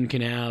Dalvin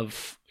can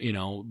have,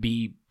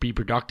 be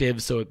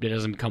productive so it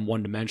doesn't become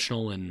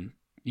one-dimensional and,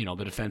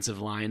 the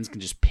defensive lines can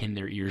just pin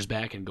their ears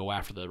back and go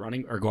after the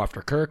running or go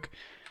after Kirk.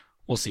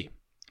 We'll see.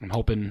 I'm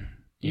hoping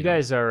you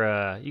guys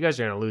are going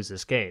to lose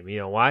this game. You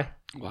know why?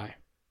 Why?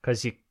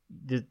 Because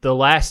the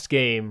last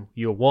game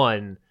you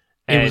won.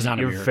 It was not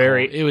a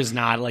miracle. It was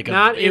not like a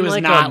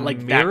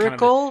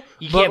miracle.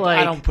 That kind of,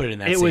 I don't put it in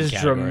that. It same was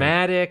category.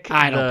 Dramatic.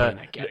 I don't put it in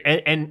that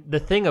category. And the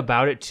thing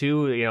about it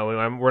too,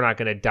 we're not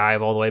going to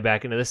dive all the way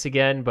back into this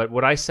again. But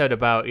what I said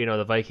about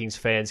the Vikings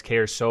fans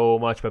care so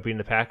much about beating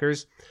the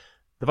Packers,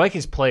 the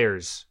Vikings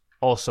players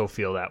also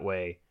feel that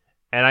way.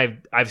 And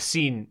I've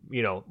seen,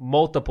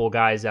 multiple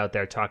guys out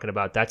there talking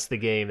about that's the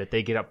game that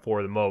they get up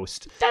for the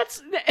most.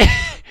 That's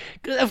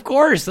of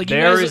course.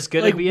 There is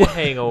going to be a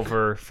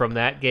hangover from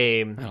that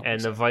game, and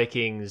the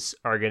Vikings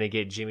are going to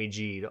get Jimmy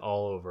G'd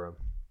all over them.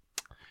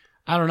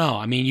 I don't know.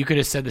 I mean, you could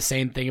have said the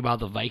same thing about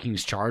the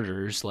Vikings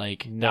Chargers. You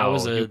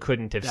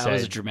couldn't have said that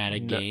was a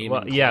dramatic game.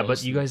 Well, yeah,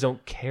 but you guys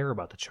don't care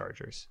about the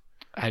Chargers.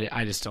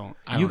 I just don't.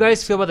 You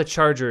guys feel about the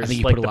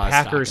Chargers like the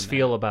Packers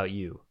feel about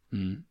you.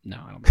 No,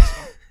 I don't think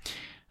so.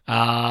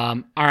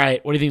 All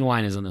right. What do you think the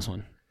line is on this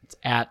one? It's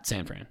at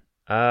San Fran.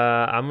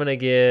 I'm going to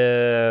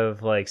give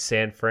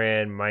San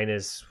Fran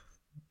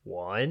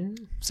 -1.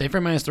 San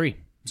Fran -3.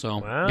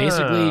 So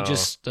basically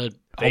just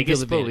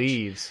Vegas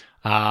believes.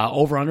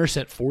 Over under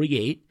set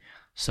 48.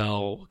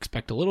 So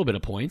expect a little bit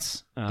of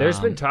points. There's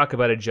been talk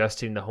about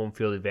adjusting the home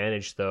field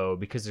advantage though,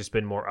 because there's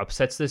been more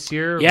upsets this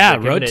year. Yeah,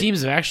 road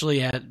teams have actually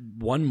had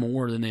one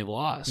more than they've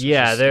lost.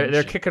 Yeah,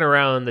 they're kicking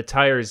around the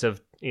tires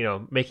of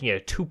making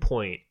it a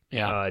 2-point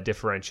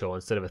differential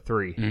instead of a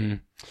 3.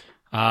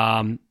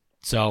 Mm-hmm.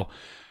 So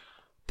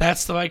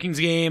that's the Vikings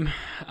game.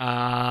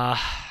 I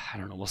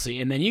don't know. We'll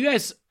see. And then you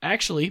guys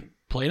actually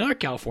play another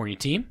California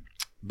team,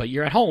 but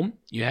you're at home.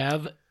 You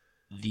have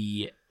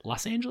the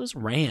Los Angeles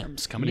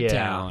Rams coming to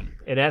town.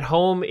 And at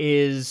home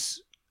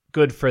is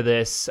good for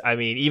this. I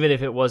mean, even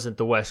if it wasn't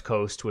the West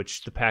Coast,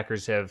 which the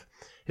Packers have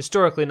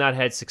historically not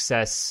had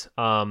success,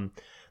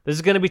 this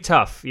is going to be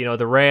tough.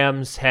 The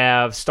Rams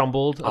have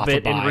stumbled a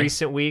bit in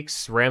recent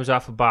weeks. Rams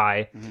off a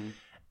bye. Mm-hmm.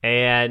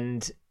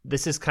 And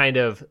this is kind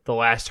of the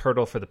last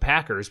hurdle for the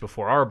Packers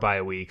before our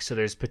bye week. So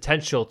there's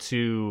potential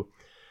to,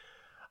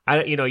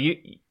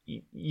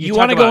 you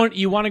want to go.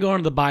 You want to go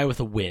into the bye with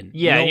a win.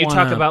 Yeah, you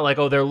talk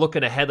about they're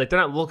looking ahead. They're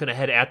not looking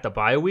ahead at the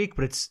bye week,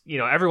 but it's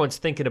everyone's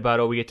thinking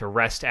about we get to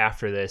rest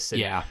after this.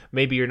 And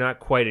maybe you're not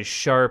quite as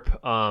sharp.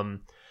 And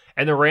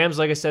the Rams,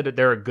 like I said,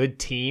 they're a good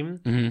team.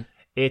 Mm-hmm.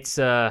 It's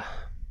there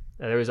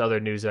was other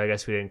news that I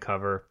guess we didn't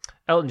cover.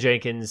 Elton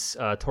Jenkins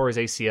tore his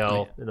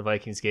ACL in the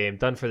Vikings game,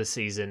 done for the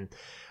season,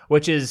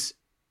 which is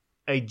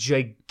a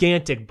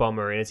gigantic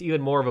bummer, and it's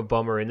even more of a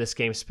bummer in this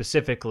game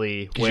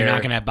specifically. Because you're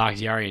not going to have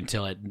Bakhtiari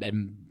until at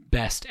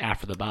best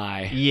after the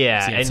bye.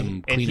 Yeah,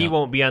 and he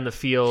won't be on the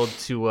field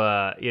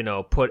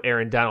to put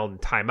Aaron Donald in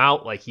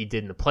timeout like he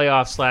did in the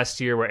playoffs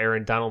last year, where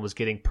Aaron Donald was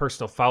getting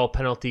personal foul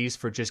penalties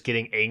for just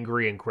getting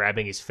angry and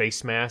grabbing his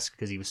face mask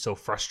because he was so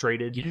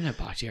frustrated. You didn't have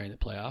Bakhtiari in the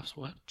playoffs?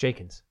 What?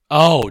 Jenkins.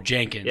 Oh,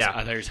 Jenkins. Yeah.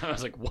 I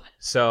was like, what?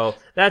 So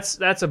that's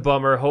a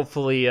bummer.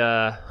 Hopefully.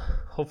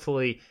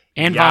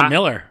 And Von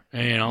Miller,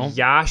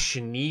 Yash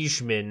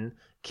Nijman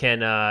can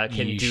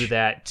do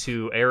that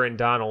to Aaron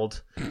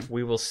Donald.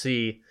 We will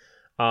see.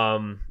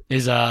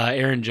 Is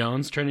Aaron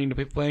Jones trending to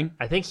be playing?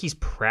 I think he's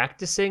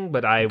practicing,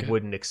 but I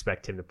wouldn't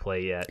expect him to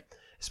play yet,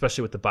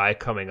 especially with the bye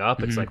coming up.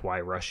 Mm-hmm. It's like, why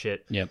rush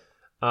it? Yep.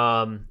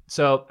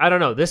 So I don't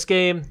know. This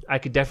game, I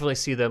could definitely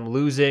see them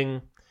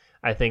losing.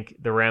 I think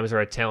the Rams are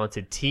a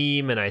talented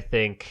team, and I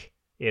think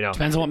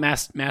depends on what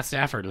Matt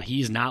Stafford.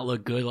 He's not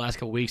looked good the last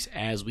couple weeks,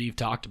 as we've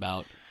talked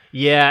about.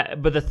 Yeah,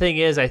 but the thing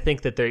is, I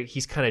think that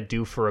he's kind of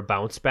due for a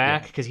bounce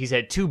back because he's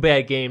had 2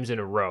 bad games in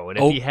a row, and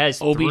if he has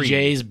 3,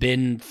 OBJ's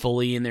been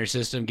fully in their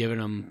system, giving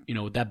him,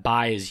 that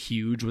bye is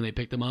huge when they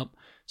picked him up.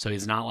 So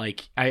he's not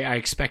like I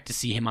expect to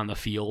see him on the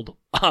field,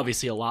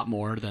 obviously a lot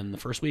more than the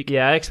first week.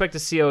 Yeah, I expect to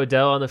see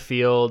Odell on the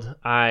field.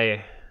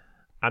 I'm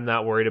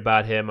not worried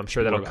about him. I'm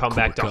sure that'll come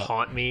back to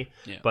haunt me.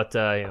 Yeah. But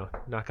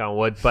knock on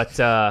wood. But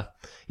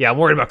I'm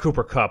worried about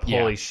Cooper Kupp. Yeah.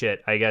 Holy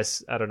shit! I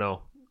guess I don't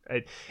know.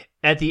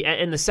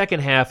 In the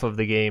second half of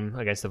the game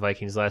against the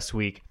Vikings last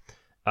week,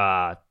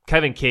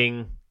 Kevin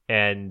King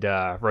and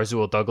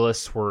Rasul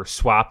Douglas were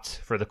swapped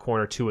for the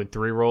corner 2 and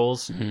 3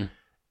 roles. Mm-hmm.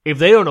 If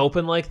they don't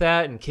open like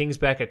that and King's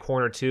back at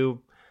corner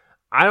 2,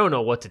 I don't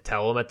know what to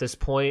tell him at this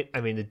point.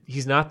 I mean,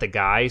 he's not the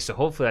guy, so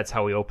hopefully that's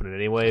how we open it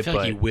anyway. I feel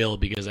like he will,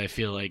 because I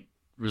feel like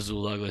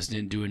Rasul Douglas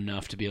didn't do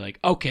enough to be like,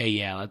 okay,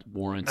 yeah, that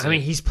warrants it. I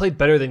mean, he's played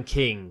better than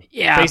King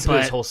basically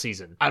this whole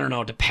season. I don't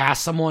know. To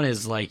pass someone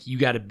is like, you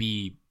got to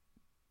be...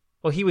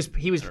 Well, he was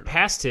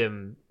past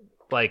him.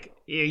 Like,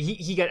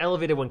 he got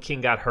elevated when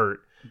King got hurt.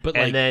 But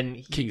and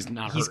then King's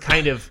not he's hurt.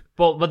 kind of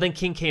but then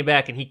King came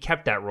back and he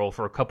kept that role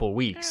for a couple of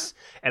weeks,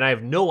 and I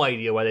have no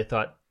idea why they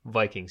thought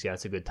Vikings. Yeah,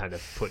 it's a good time to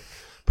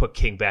put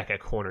King back at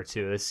corner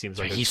 2. This seems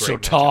like he's a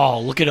great so matchup.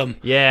 Tall. Look at him.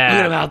 Yeah, look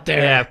at him out there.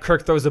 Yeah,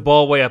 Kirk throws the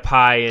ball way up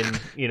high, and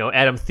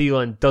Adam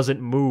Thielen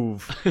doesn't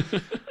move.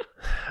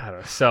 I don't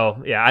know.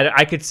 So yeah,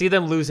 I could see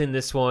them losing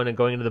this one and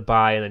going into the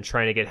bye and then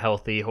trying to get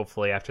healthy.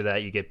 Hopefully after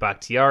that you get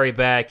Bakhtiari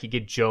back, you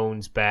get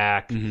Jones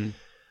back. Mm-hmm.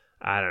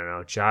 I don't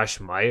know.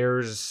 Josh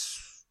Myers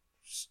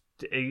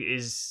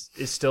is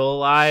still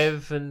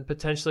alive and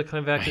potentially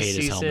coming back this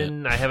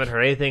season. I haven't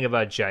heard anything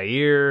about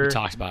Jair. We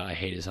talked about it. I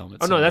hate his helmet.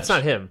 Oh no, that's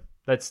not him.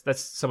 That's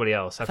somebody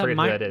else. I forget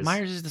who that is.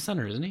 Myers is the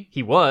center, isn't he?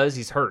 He was.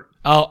 He's hurt.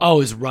 Oh,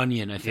 it's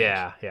Runyon, I think.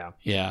 Yeah.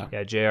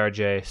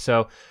 JRJ.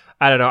 So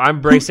I don't know. I'm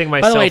bracing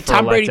myself. By the way, for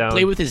Tom a Brady letdown.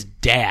 played with his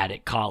dad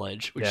at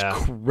college, which is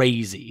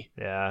crazy.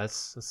 Yeah,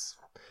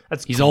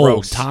 that's he's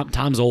gross. old.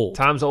 Tom's old.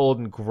 Tom's old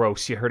and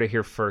gross. You heard it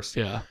here first.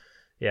 Yeah.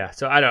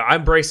 So I don't know.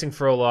 I'm bracing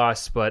for a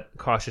loss, but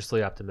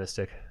cautiously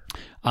optimistic.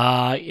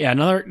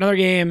 Another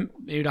game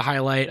maybe to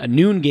highlight, a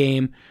noon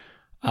game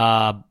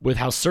with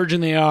how surging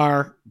they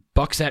are.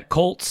 Bucks at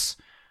Colts.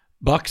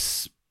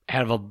 Bucks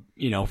have for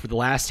the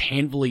last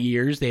handful of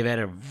years, they've had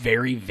a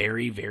very,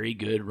 very, very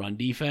good run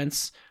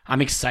defense.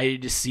 I'm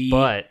excited to see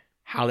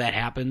how that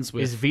happens.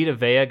 Is Vita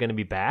Vea going to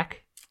be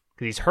back?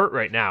 Because he's hurt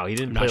right now. He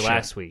didn't play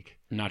last week.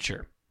 I'm not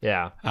sure.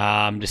 Yeah.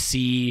 To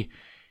see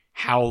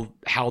how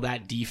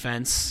that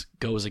defense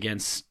goes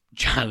against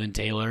Jonathan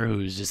Taylor,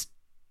 who's just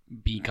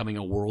becoming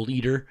a world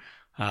eater.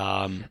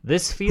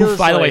 This feels,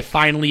 by the way,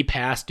 finally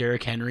passed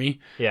Derrick Henry.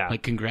 Yeah,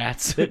 like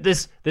congrats.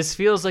 This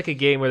feels like a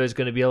game where there's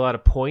going to be a lot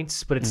of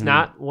points, but it's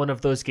not one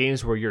of those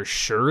games where you're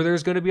sure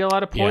there's going to be a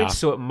lot of points.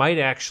 So it might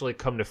actually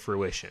come to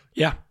fruition.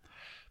 Yeah.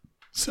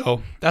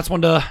 So that's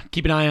one to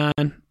keep an eye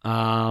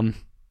on.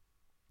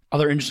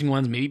 Other interesting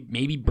ones,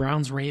 maybe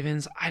Browns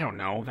Ravens. I don't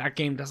know. That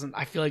game doesn't.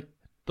 I feel like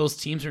those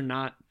teams are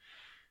not.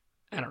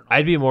 I don't know.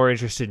 I'd be more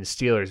interested in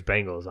Steelers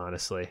Bengals,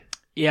 honestly.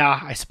 Yeah,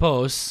 I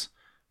suppose.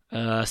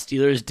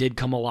 Steelers did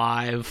come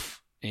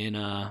alive in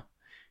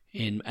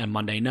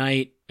Monday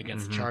night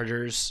against the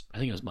Chargers. I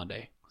think it was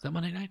Monday. Was that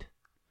Monday night?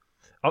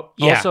 Oh,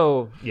 yeah.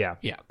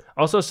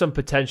 Also, some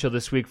potential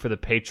this week for the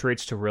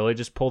Patriots to really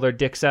just pull their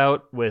dicks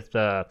out with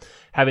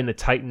having the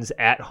Titans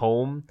at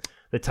home.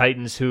 The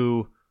Titans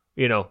who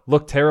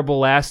looked terrible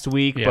last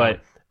week, but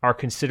are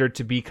considered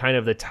to be kind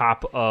of the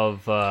top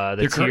of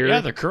the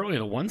tier. They're currently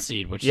the 1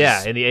 seed, which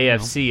is in the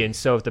AFC. And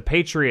so if the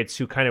Patriots,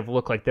 who kind of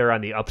look like they're on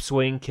the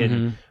upswing,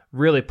 can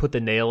really put the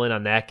nail in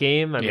on that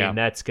game, I mean,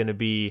 that's going to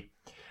be...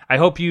 I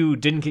hope you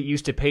didn't get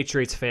used to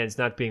Patriots fans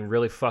not being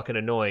really fucking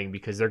annoying,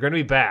 because they're going to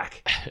be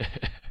back.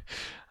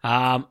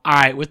 All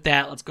right, with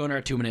that, let's go into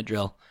our 2-minute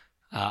drill.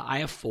 I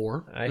have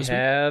 4. I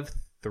have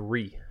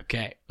 3.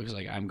 Okay, looks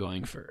like I'm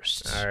going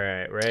first. All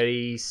right,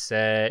 ready,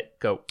 set,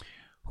 go.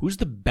 Who's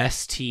the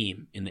best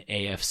team in the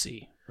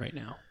AFC right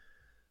now?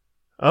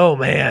 Oh,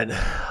 man.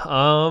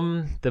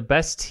 The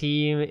best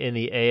team in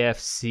the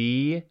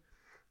AFC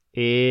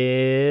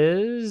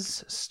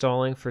is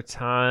stalling for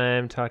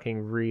time, talking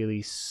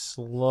really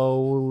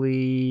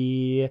slowly.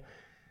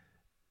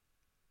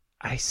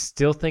 I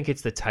still think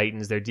it's the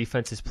Titans. Their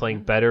defense is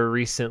playing better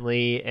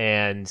recently,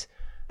 and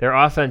their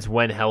offense,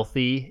 when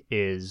healthy,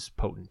 is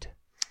potent.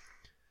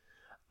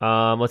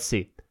 Let's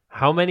see.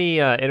 How many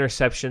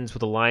interceptions will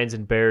the Lions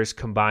and Bears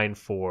combine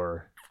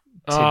for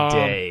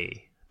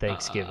today,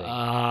 Thanksgiving?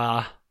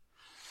 I'd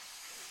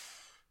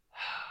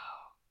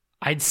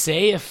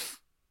say if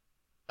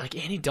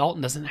Andy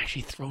Dalton doesn't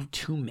actually throw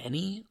too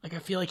many, I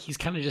feel like he's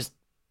kind of just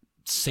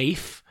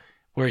safe.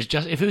 Whereas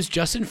if it was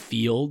Justin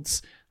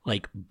Fields,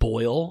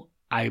 Boyle,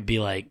 I'd be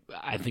like,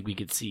 I think we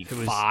could see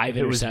 5 interceptions.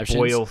 It was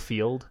Boyle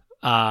Field.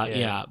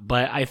 Yeah,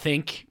 but I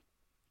think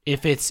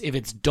if it's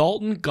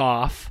Dalton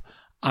Goff,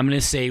 I'm going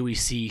to say we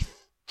see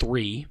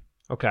 3.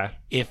 Okay.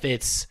 If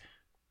it's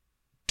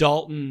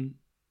Dalton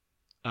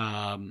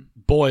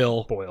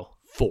Boyle,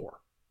 4.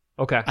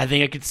 Okay. I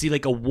think I could see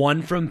like a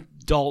 1 from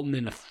Dalton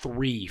and a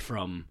 3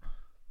 from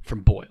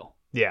Boyle.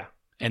 Yeah.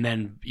 And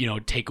then,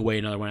 take away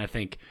another one. I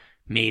think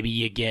maybe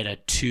you get a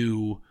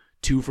 2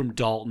 from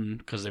Dalton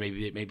because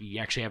maybe you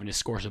actually having to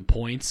score some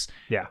points.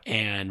 Yeah.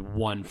 And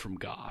 1 from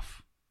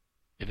Goff,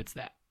 if it's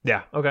that.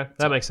 Yeah. Okay.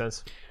 That makes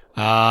sense.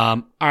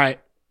 All right.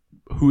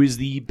 Who is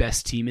the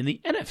best team in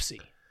the NFC?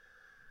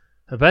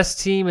 The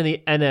best team in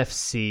the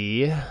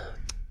NFC.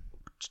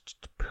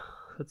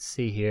 Let's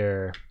see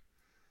here.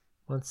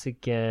 Once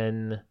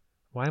again,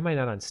 why am I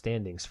not on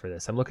standings for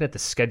this? I'm looking at the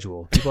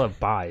schedule. People have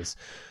buys.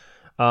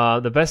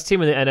 The best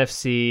team in the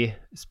NFC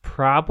is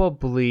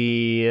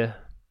probably...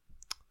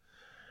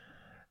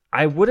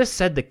 I would have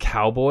said the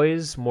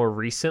Cowboys more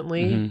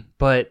recently,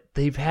 but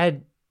they've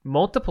had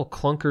multiple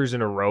clunkers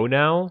in a row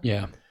now.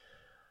 Yeah.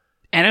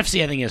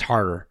 NFC, I think, is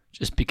harder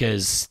just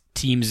because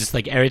teams just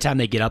like every time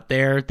they get up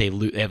there, they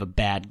have a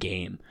bad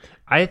game.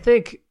 I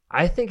think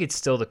it's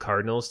still the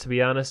Cardinals, to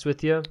be honest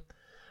with you.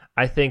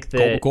 I think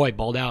that Colt McCoy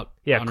balled out.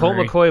 Yeah, Colt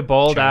McCoy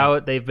balled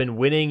out. They've been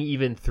winning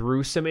even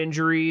through some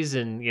injuries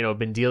and,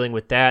 been dealing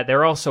with that.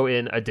 They're also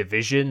in a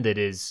division that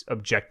is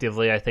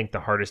objectively, I think, the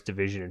hardest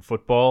division in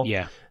football.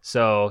 Yeah.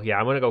 So, yeah,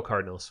 I'm going to go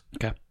Cardinals.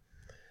 Okay.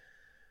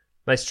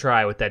 Nice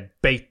try with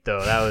that bait,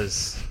 though. That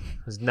was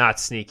not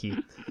sneaky.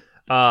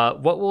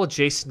 What will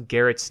Jason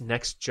Garrett's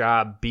next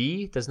job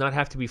be? Does not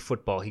have to be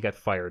football. He got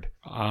fired.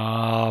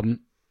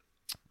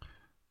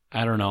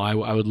 I don't know.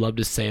 I would love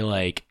to say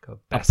like a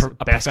Baskin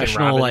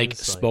professional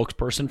Robbins,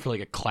 spokesperson for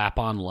like a clap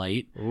on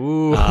light.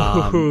 Ooh,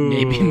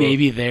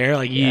 maybe there.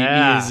 Like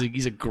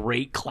he's a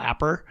great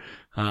clapper.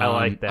 I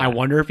like that. I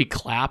wonder if he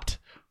clapped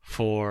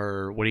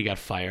for when he got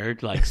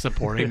fired, like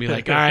supporting me,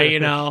 like, all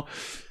right,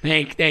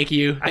 thank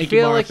you. I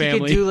feel like he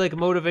could do like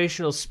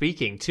motivational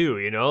speaking too.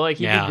 Like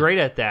he'd be great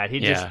at that.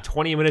 He'd just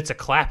 20 minutes of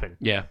clapping.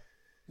 Yeah.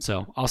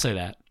 So I'll say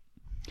that.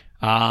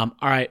 All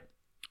right.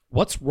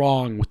 What's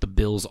wrong with the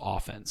Bills'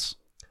 offense?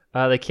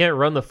 They can't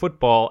run the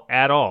football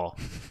at all.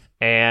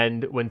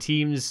 And when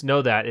teams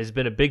know that, it's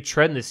been a big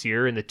trend this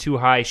year in the too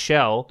high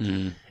shell.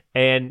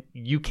 And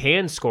you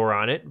can score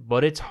on it,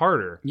 but it's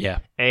harder. Yeah.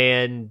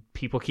 And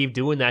people keep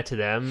doing that to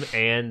them,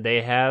 and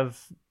they have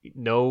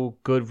no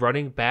good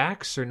running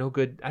backs or no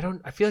good...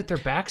 I feel like their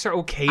backs are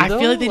okay, though. I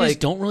feel like they just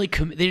don't really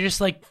commit. They're just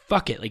like,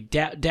 fuck it. Like,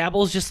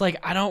 Dabble's just like,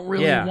 I don't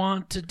really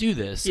want to do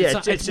this. Yeah,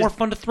 it's more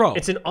fun to throw.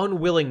 It's an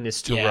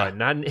unwillingness to run,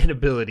 not an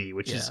inability,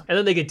 which is... And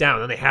then they get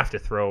down, and they have to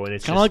throw, and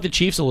it's kind of like the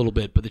Chiefs a little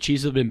bit, but the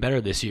Chiefs have been better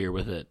this year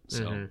with it.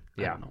 So,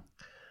 I don't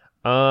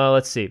know.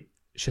 Let's see.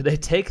 Should they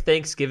take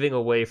Thanksgiving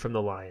away from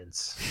the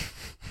Lions?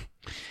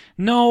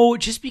 No,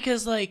 just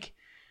because, like,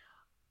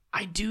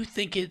 I do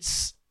think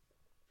it's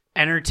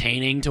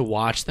entertaining to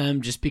watch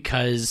them just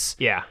because,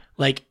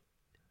 like,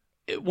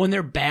 when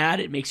they're bad,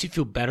 it makes you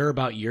feel better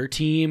about your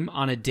team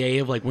on a day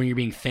of, like, when you're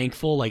being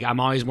thankful. Like, I'm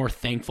always more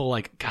thankful.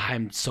 Like, God,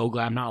 I'm so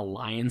glad I'm not a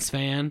Lions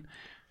fan.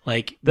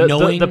 Like,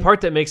 the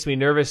part that makes me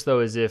nervous, though,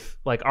 is if,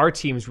 like, our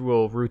teams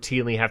will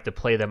routinely have to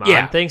play them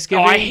on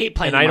Thanksgiving. Oh, I hate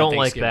playing them on on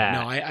Thanksgiving. And I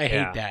don't like that. No, I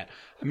hate that.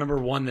 I remember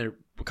one that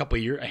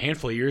a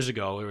handful of years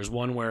ago, there was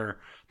one where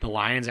the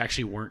Lions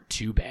actually weren't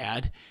too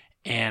bad,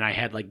 and I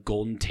had like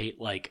Golden Tate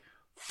like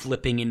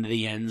flipping into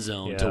the end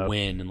zone to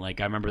win, and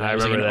like I remember that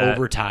was like an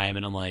overtime,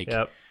 and I'm like,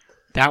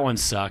 that one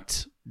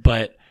sucked.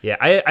 But yeah,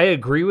 I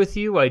agree with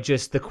you.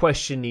 The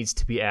question needs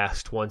to be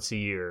asked once a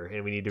year,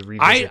 and we need to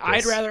revisit this.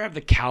 I'd rather have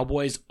the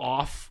Cowboys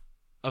off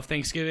of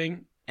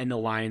Thanksgiving and the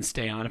Lions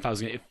stay on if I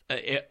was going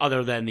to,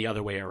 other than the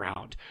other way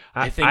around.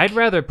 I'd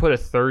rather put a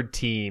third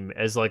team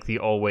as like the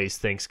always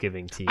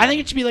Thanksgiving team. I think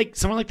it should be like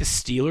someone like the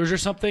Steelers or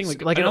something,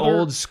 like an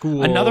old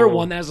school, another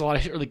one that has a lot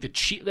of, or like the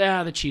Chiefs.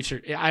 Yeah, the Chiefs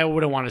are. I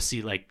wouldn't want to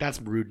see like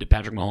that's rude to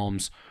Patrick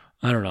Mahomes.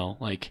 I don't know.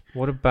 Like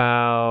what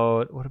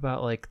about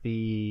like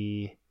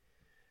the.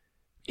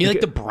 You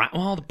like the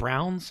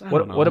Browns? I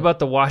don't know. What about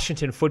the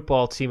Washington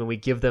football team and we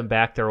give them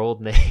back their old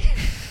name?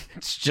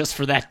 It's just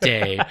for that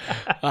day.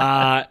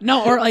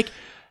 No, or like.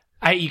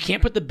 You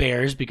can't put the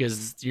Bears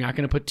because you're not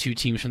going to put two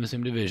teams from the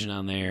same division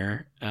on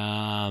there.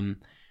 I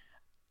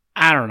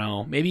don't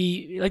know.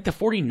 Maybe like the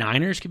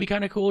 49ers could be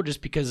kind of cool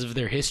just because of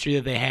their history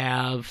that they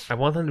have. I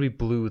want them to be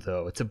blue,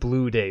 though. It's a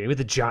blue day. Maybe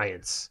the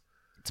Giants.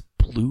 It's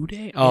a blue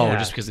day? Oh,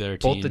 just because they're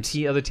teams. Both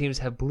the other teams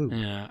have blue.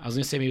 Yeah, I was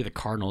going to say maybe the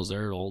Cardinals.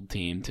 They're an old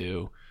team,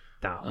 too.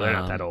 No, they're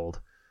not that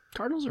old.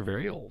 Cardinals are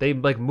very old. They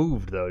like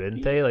moved, though,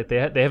 didn't they? Like they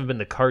haven't been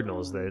the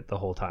Cardinals the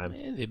whole time.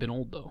 Yeah, they've been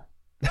old, though.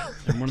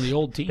 They're one of the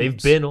old teams.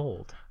 They've been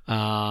old.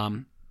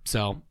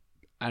 So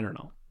I don't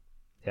know.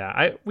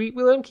 Yeah, we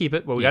let them keep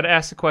it, but we got to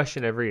ask the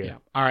question every year. Yeah.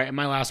 All right, and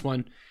my last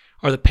one: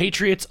 are the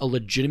Patriots a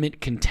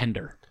legitimate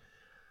contender?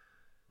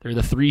 They're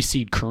the 3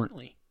 seed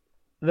currently.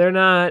 They're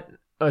not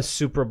a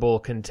Super Bowl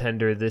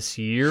contender this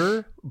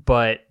year,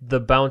 but the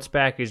bounce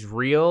back is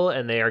real,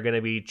 and they are going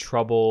to be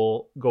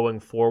trouble going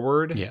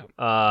forward.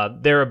 Yeah,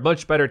 they're a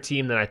much better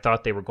team than I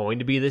thought they were going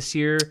to be this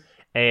year.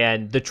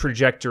 And the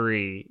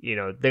trajectory,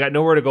 they got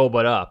nowhere to go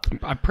but up.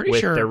 I'm pretty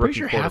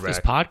sure half this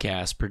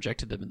podcast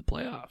projected them in the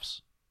playoffs.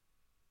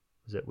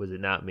 Was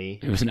it not me?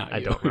 It was not. I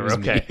you. don't It was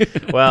remember. me.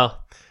 Okay.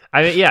 Well,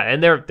 I mean, yeah,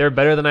 and they're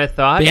better than I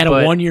thought. They had a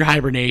but, 1-year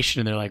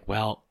hibernation, and they're like,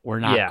 well, we're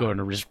not Yeah. going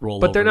to just roll.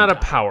 but they're over not a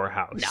and die.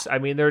 powerhouse. No. I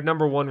mean, their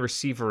number one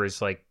receiver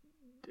is like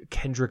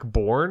Kendrick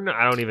Bourne.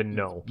 I don't even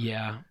know.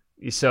 Yeah.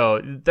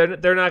 So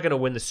they're not going to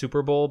win the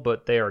Super Bowl,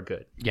 but they are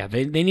good. Yeah,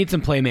 they need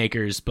some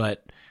playmakers,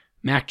 but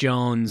Mac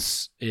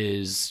Jones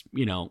is,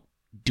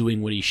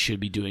 doing what he should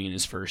be doing in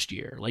his first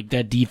year. Like,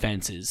 that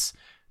defense is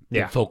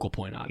the focal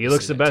point, obviously. He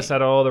looks the best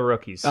out of all the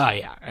rookies. Oh,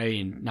 yeah. I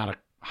mean, not a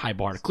high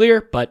bar to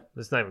clear, but...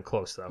 It's not even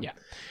close, though. Yeah.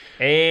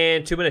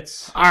 And 2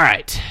 minutes. All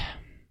right.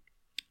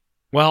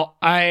 Well,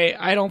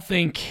 I don't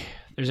think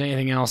there's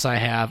anything else I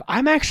have.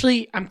 I don't want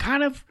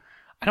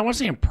to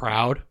say I'm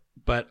proud,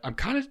 but I'm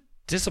kind of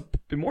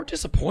more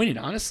disappointed,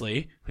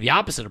 honestly. The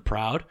opposite of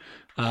proud.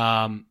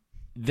 I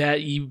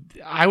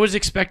was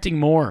expecting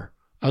more.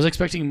 I was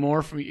expecting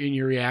more from in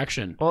your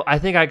reaction. Well, I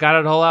think I got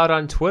it all out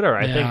on Twitter.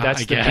 I think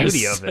that's the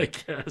beauty of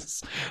it. I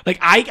guess. Like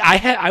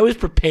I was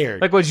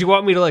prepared. Like, would you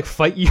want me to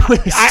fight you?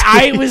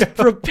 I was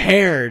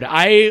prepared.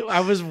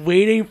 I was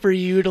waiting for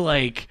you to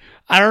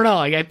I don't know.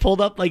 I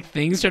pulled up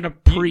things trying to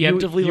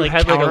preemptively you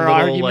had counter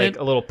argument.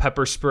 a little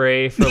pepper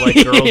spray for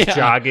girls Yeah.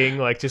 jogging,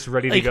 just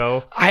ready to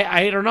go.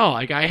 I don't know.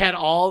 I had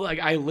all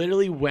I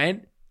literally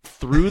went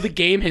through the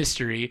game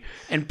history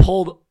and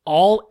pulled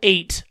all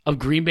 8 of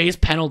Green Bay's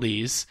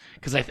penalties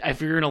because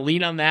if you're gonna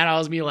lean on that, I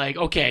was be like,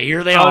 okay,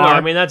 here they are. No, I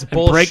mean that's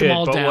bullshit. Break them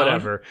all but down.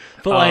 whatever.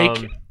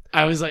 But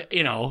I was like,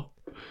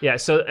 Yeah,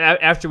 so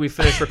after we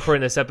finish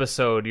recording this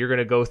episode, you're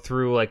gonna go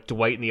through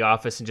Dwight in the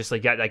office and just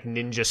got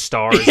ninja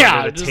stars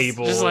under the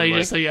table.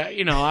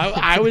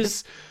 I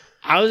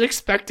was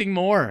expecting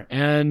more,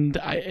 and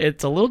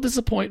it's a little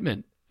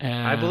disappointment.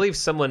 I believe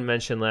someone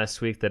mentioned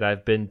last week that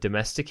I've been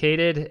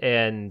domesticated,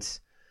 and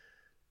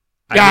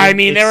I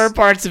mean there were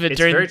parts of it. It's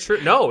very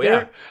true. No,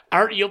 yeah,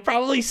 you'll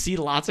probably see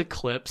lots of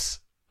clips.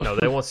 No,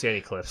 they won't see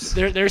any clips.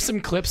 There's some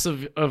clips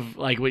of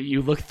what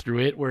you look through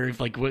it where if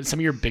what some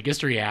of your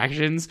biggest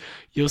reactions,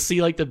 you'll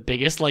see the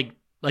biggest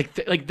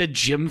the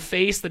Jim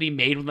face that he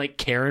made when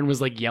Karen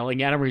was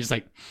yelling at him, where he's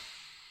like,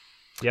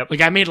 yep.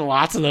 I made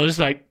lots of those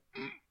Yep.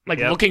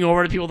 looking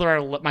over to people that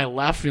are my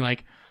left, being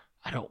like,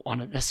 I don't want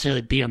to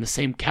necessarily be on the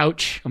same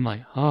couch. I'm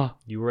like, oh,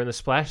 you were in the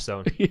splash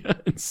zone. yeah.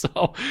 And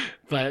so,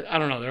 but I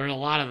don't know. There were a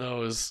lot of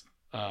those.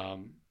 I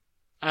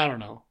don't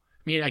know.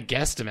 I mean, I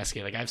guess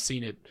domesticated. I've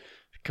seen it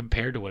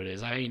compared to what it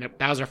is. I mean,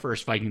 that was our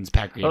first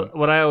Vikings-Pack game.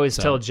 What I always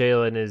tell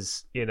Jalen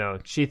is,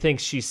 she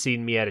thinks she's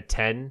seen me at a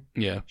 10.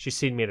 Yeah. She's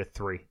seen me at a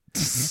 3.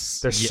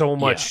 There's so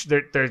much.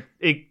 Yeah.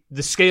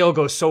 The scale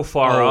goes so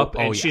far up,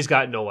 and she's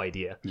got no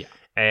idea. Yeah.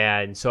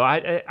 And so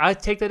I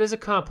take that as a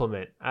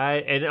compliment.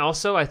 And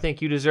also I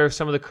think you deserve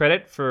some of the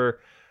credit for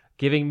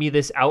giving me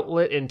this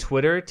outlet in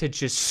Twitter to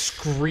just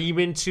scream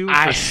into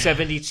for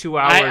 72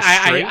 hours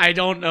straight. I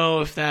don't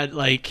know if that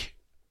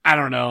I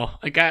don't know.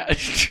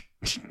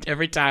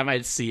 Every time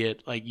I see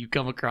it, you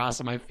come across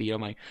on my feed,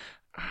 I'm like,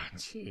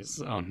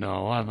 jeez, oh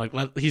no. I'm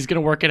like, he's gonna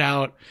work it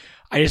out.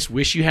 I just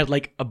wish you had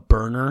a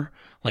burner,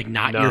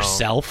 not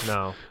yourself.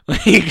 No.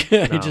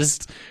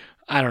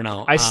 I don't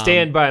know. I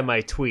stand by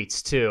my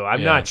tweets too.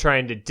 I'm not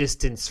trying to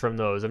distance from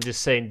those. I'm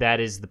just saying that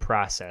is the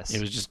process.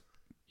 It was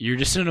you're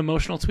just an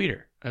emotional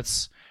tweeter.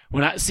 That's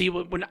when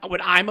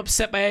when I'm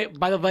upset by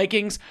the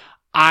Vikings,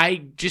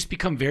 I just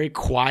become very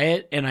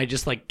quiet and I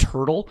just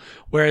turtle.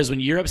 Whereas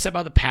when you're upset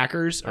about the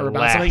Packers or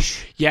about something,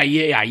 yeah,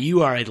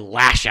 you are a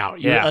lash out.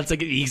 That's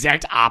the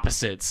exact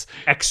opposites.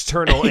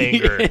 External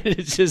anger.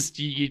 It's just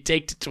you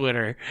take to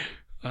Twitter.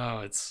 Oh,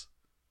 I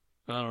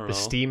don't know. The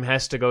steam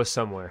has to go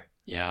somewhere.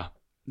 Yeah,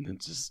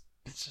 it's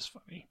just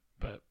funny,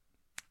 but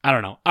I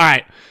don't know. All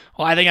right,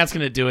 well, I think that's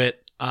gonna do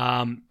it.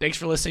 Thanks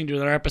for listening to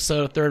another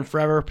episode of Third and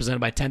Forever, presented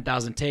by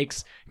 10,000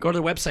 Takes. Go to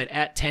their website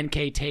at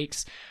 10K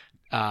Takes.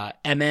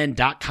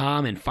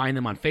 mn.com and find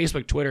them on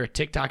Facebook, Twitter,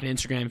 TikTok, and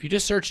Instagram. If you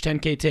just search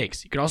 10K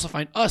Takes, you can also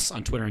find us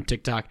on Twitter and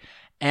TikTok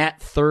at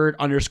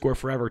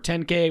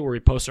third_forever10K, where we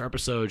post our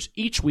episodes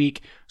each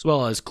week, as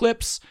well as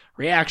clips,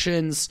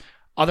 reactions,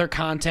 other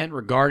content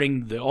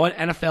regarding the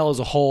NFL as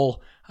a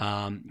whole.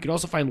 You can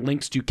also find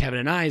links to Kevin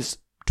and I's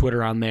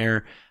Twitter on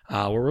there,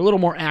 where we're a little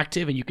more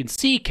active, and you can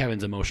see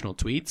Kevin's emotional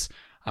tweets.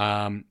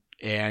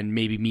 And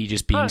maybe me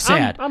just being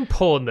sad. I'm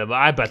pulling them.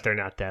 I bet they're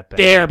not that bad.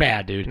 They're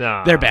bad, dude.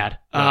 No, they're bad.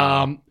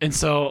 No. And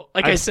so,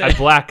 I said, I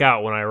black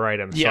out when I write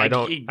them, so I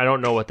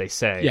don't know what they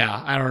say.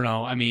 Yeah, I don't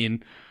know. I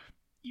mean,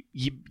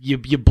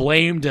 you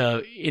blamed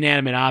a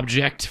inanimate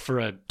object for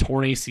a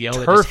torn ACL.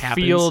 That just happens. Turf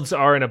fields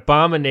are an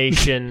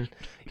abomination.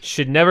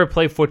 Should never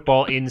play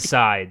football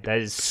inside. That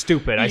is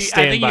stupid. I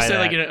stand by that. I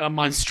think you said a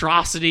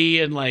monstrosity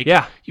and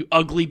you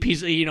ugly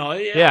piece of,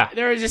 Yeah.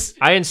 They're just.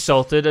 I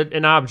insulted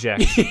an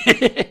object.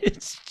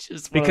 It's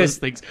just one of those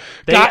things.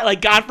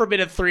 God forbid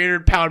a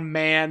 300-pound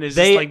man is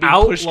just being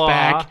pushed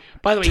back.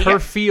 By the way,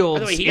 turf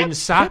fields in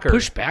soccer. He got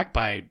pushed back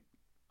by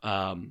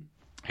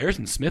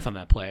Harrison Smith on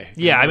that play.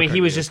 Yeah, I mean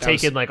he was just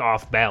taken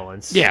off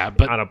balance. Yeah,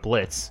 but on a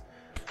blitz.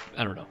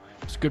 I don't know.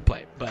 It's a good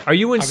play. But are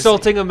you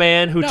insulting a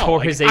man who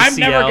tore his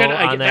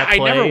ACL on that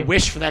play? I never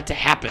wish for that to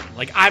happen.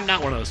 Like, I'm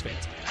not one of those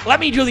fans. Let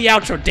me do the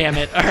outro, damn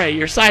it. All right,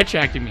 you're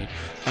sidetracking me.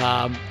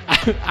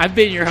 I've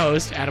been your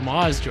host, Adam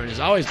Oz, joined as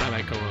always by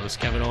my co-host,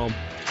 Kevin Holm.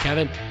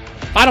 Kevin,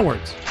 final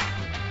words.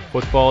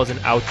 Football is an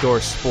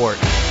outdoor sport.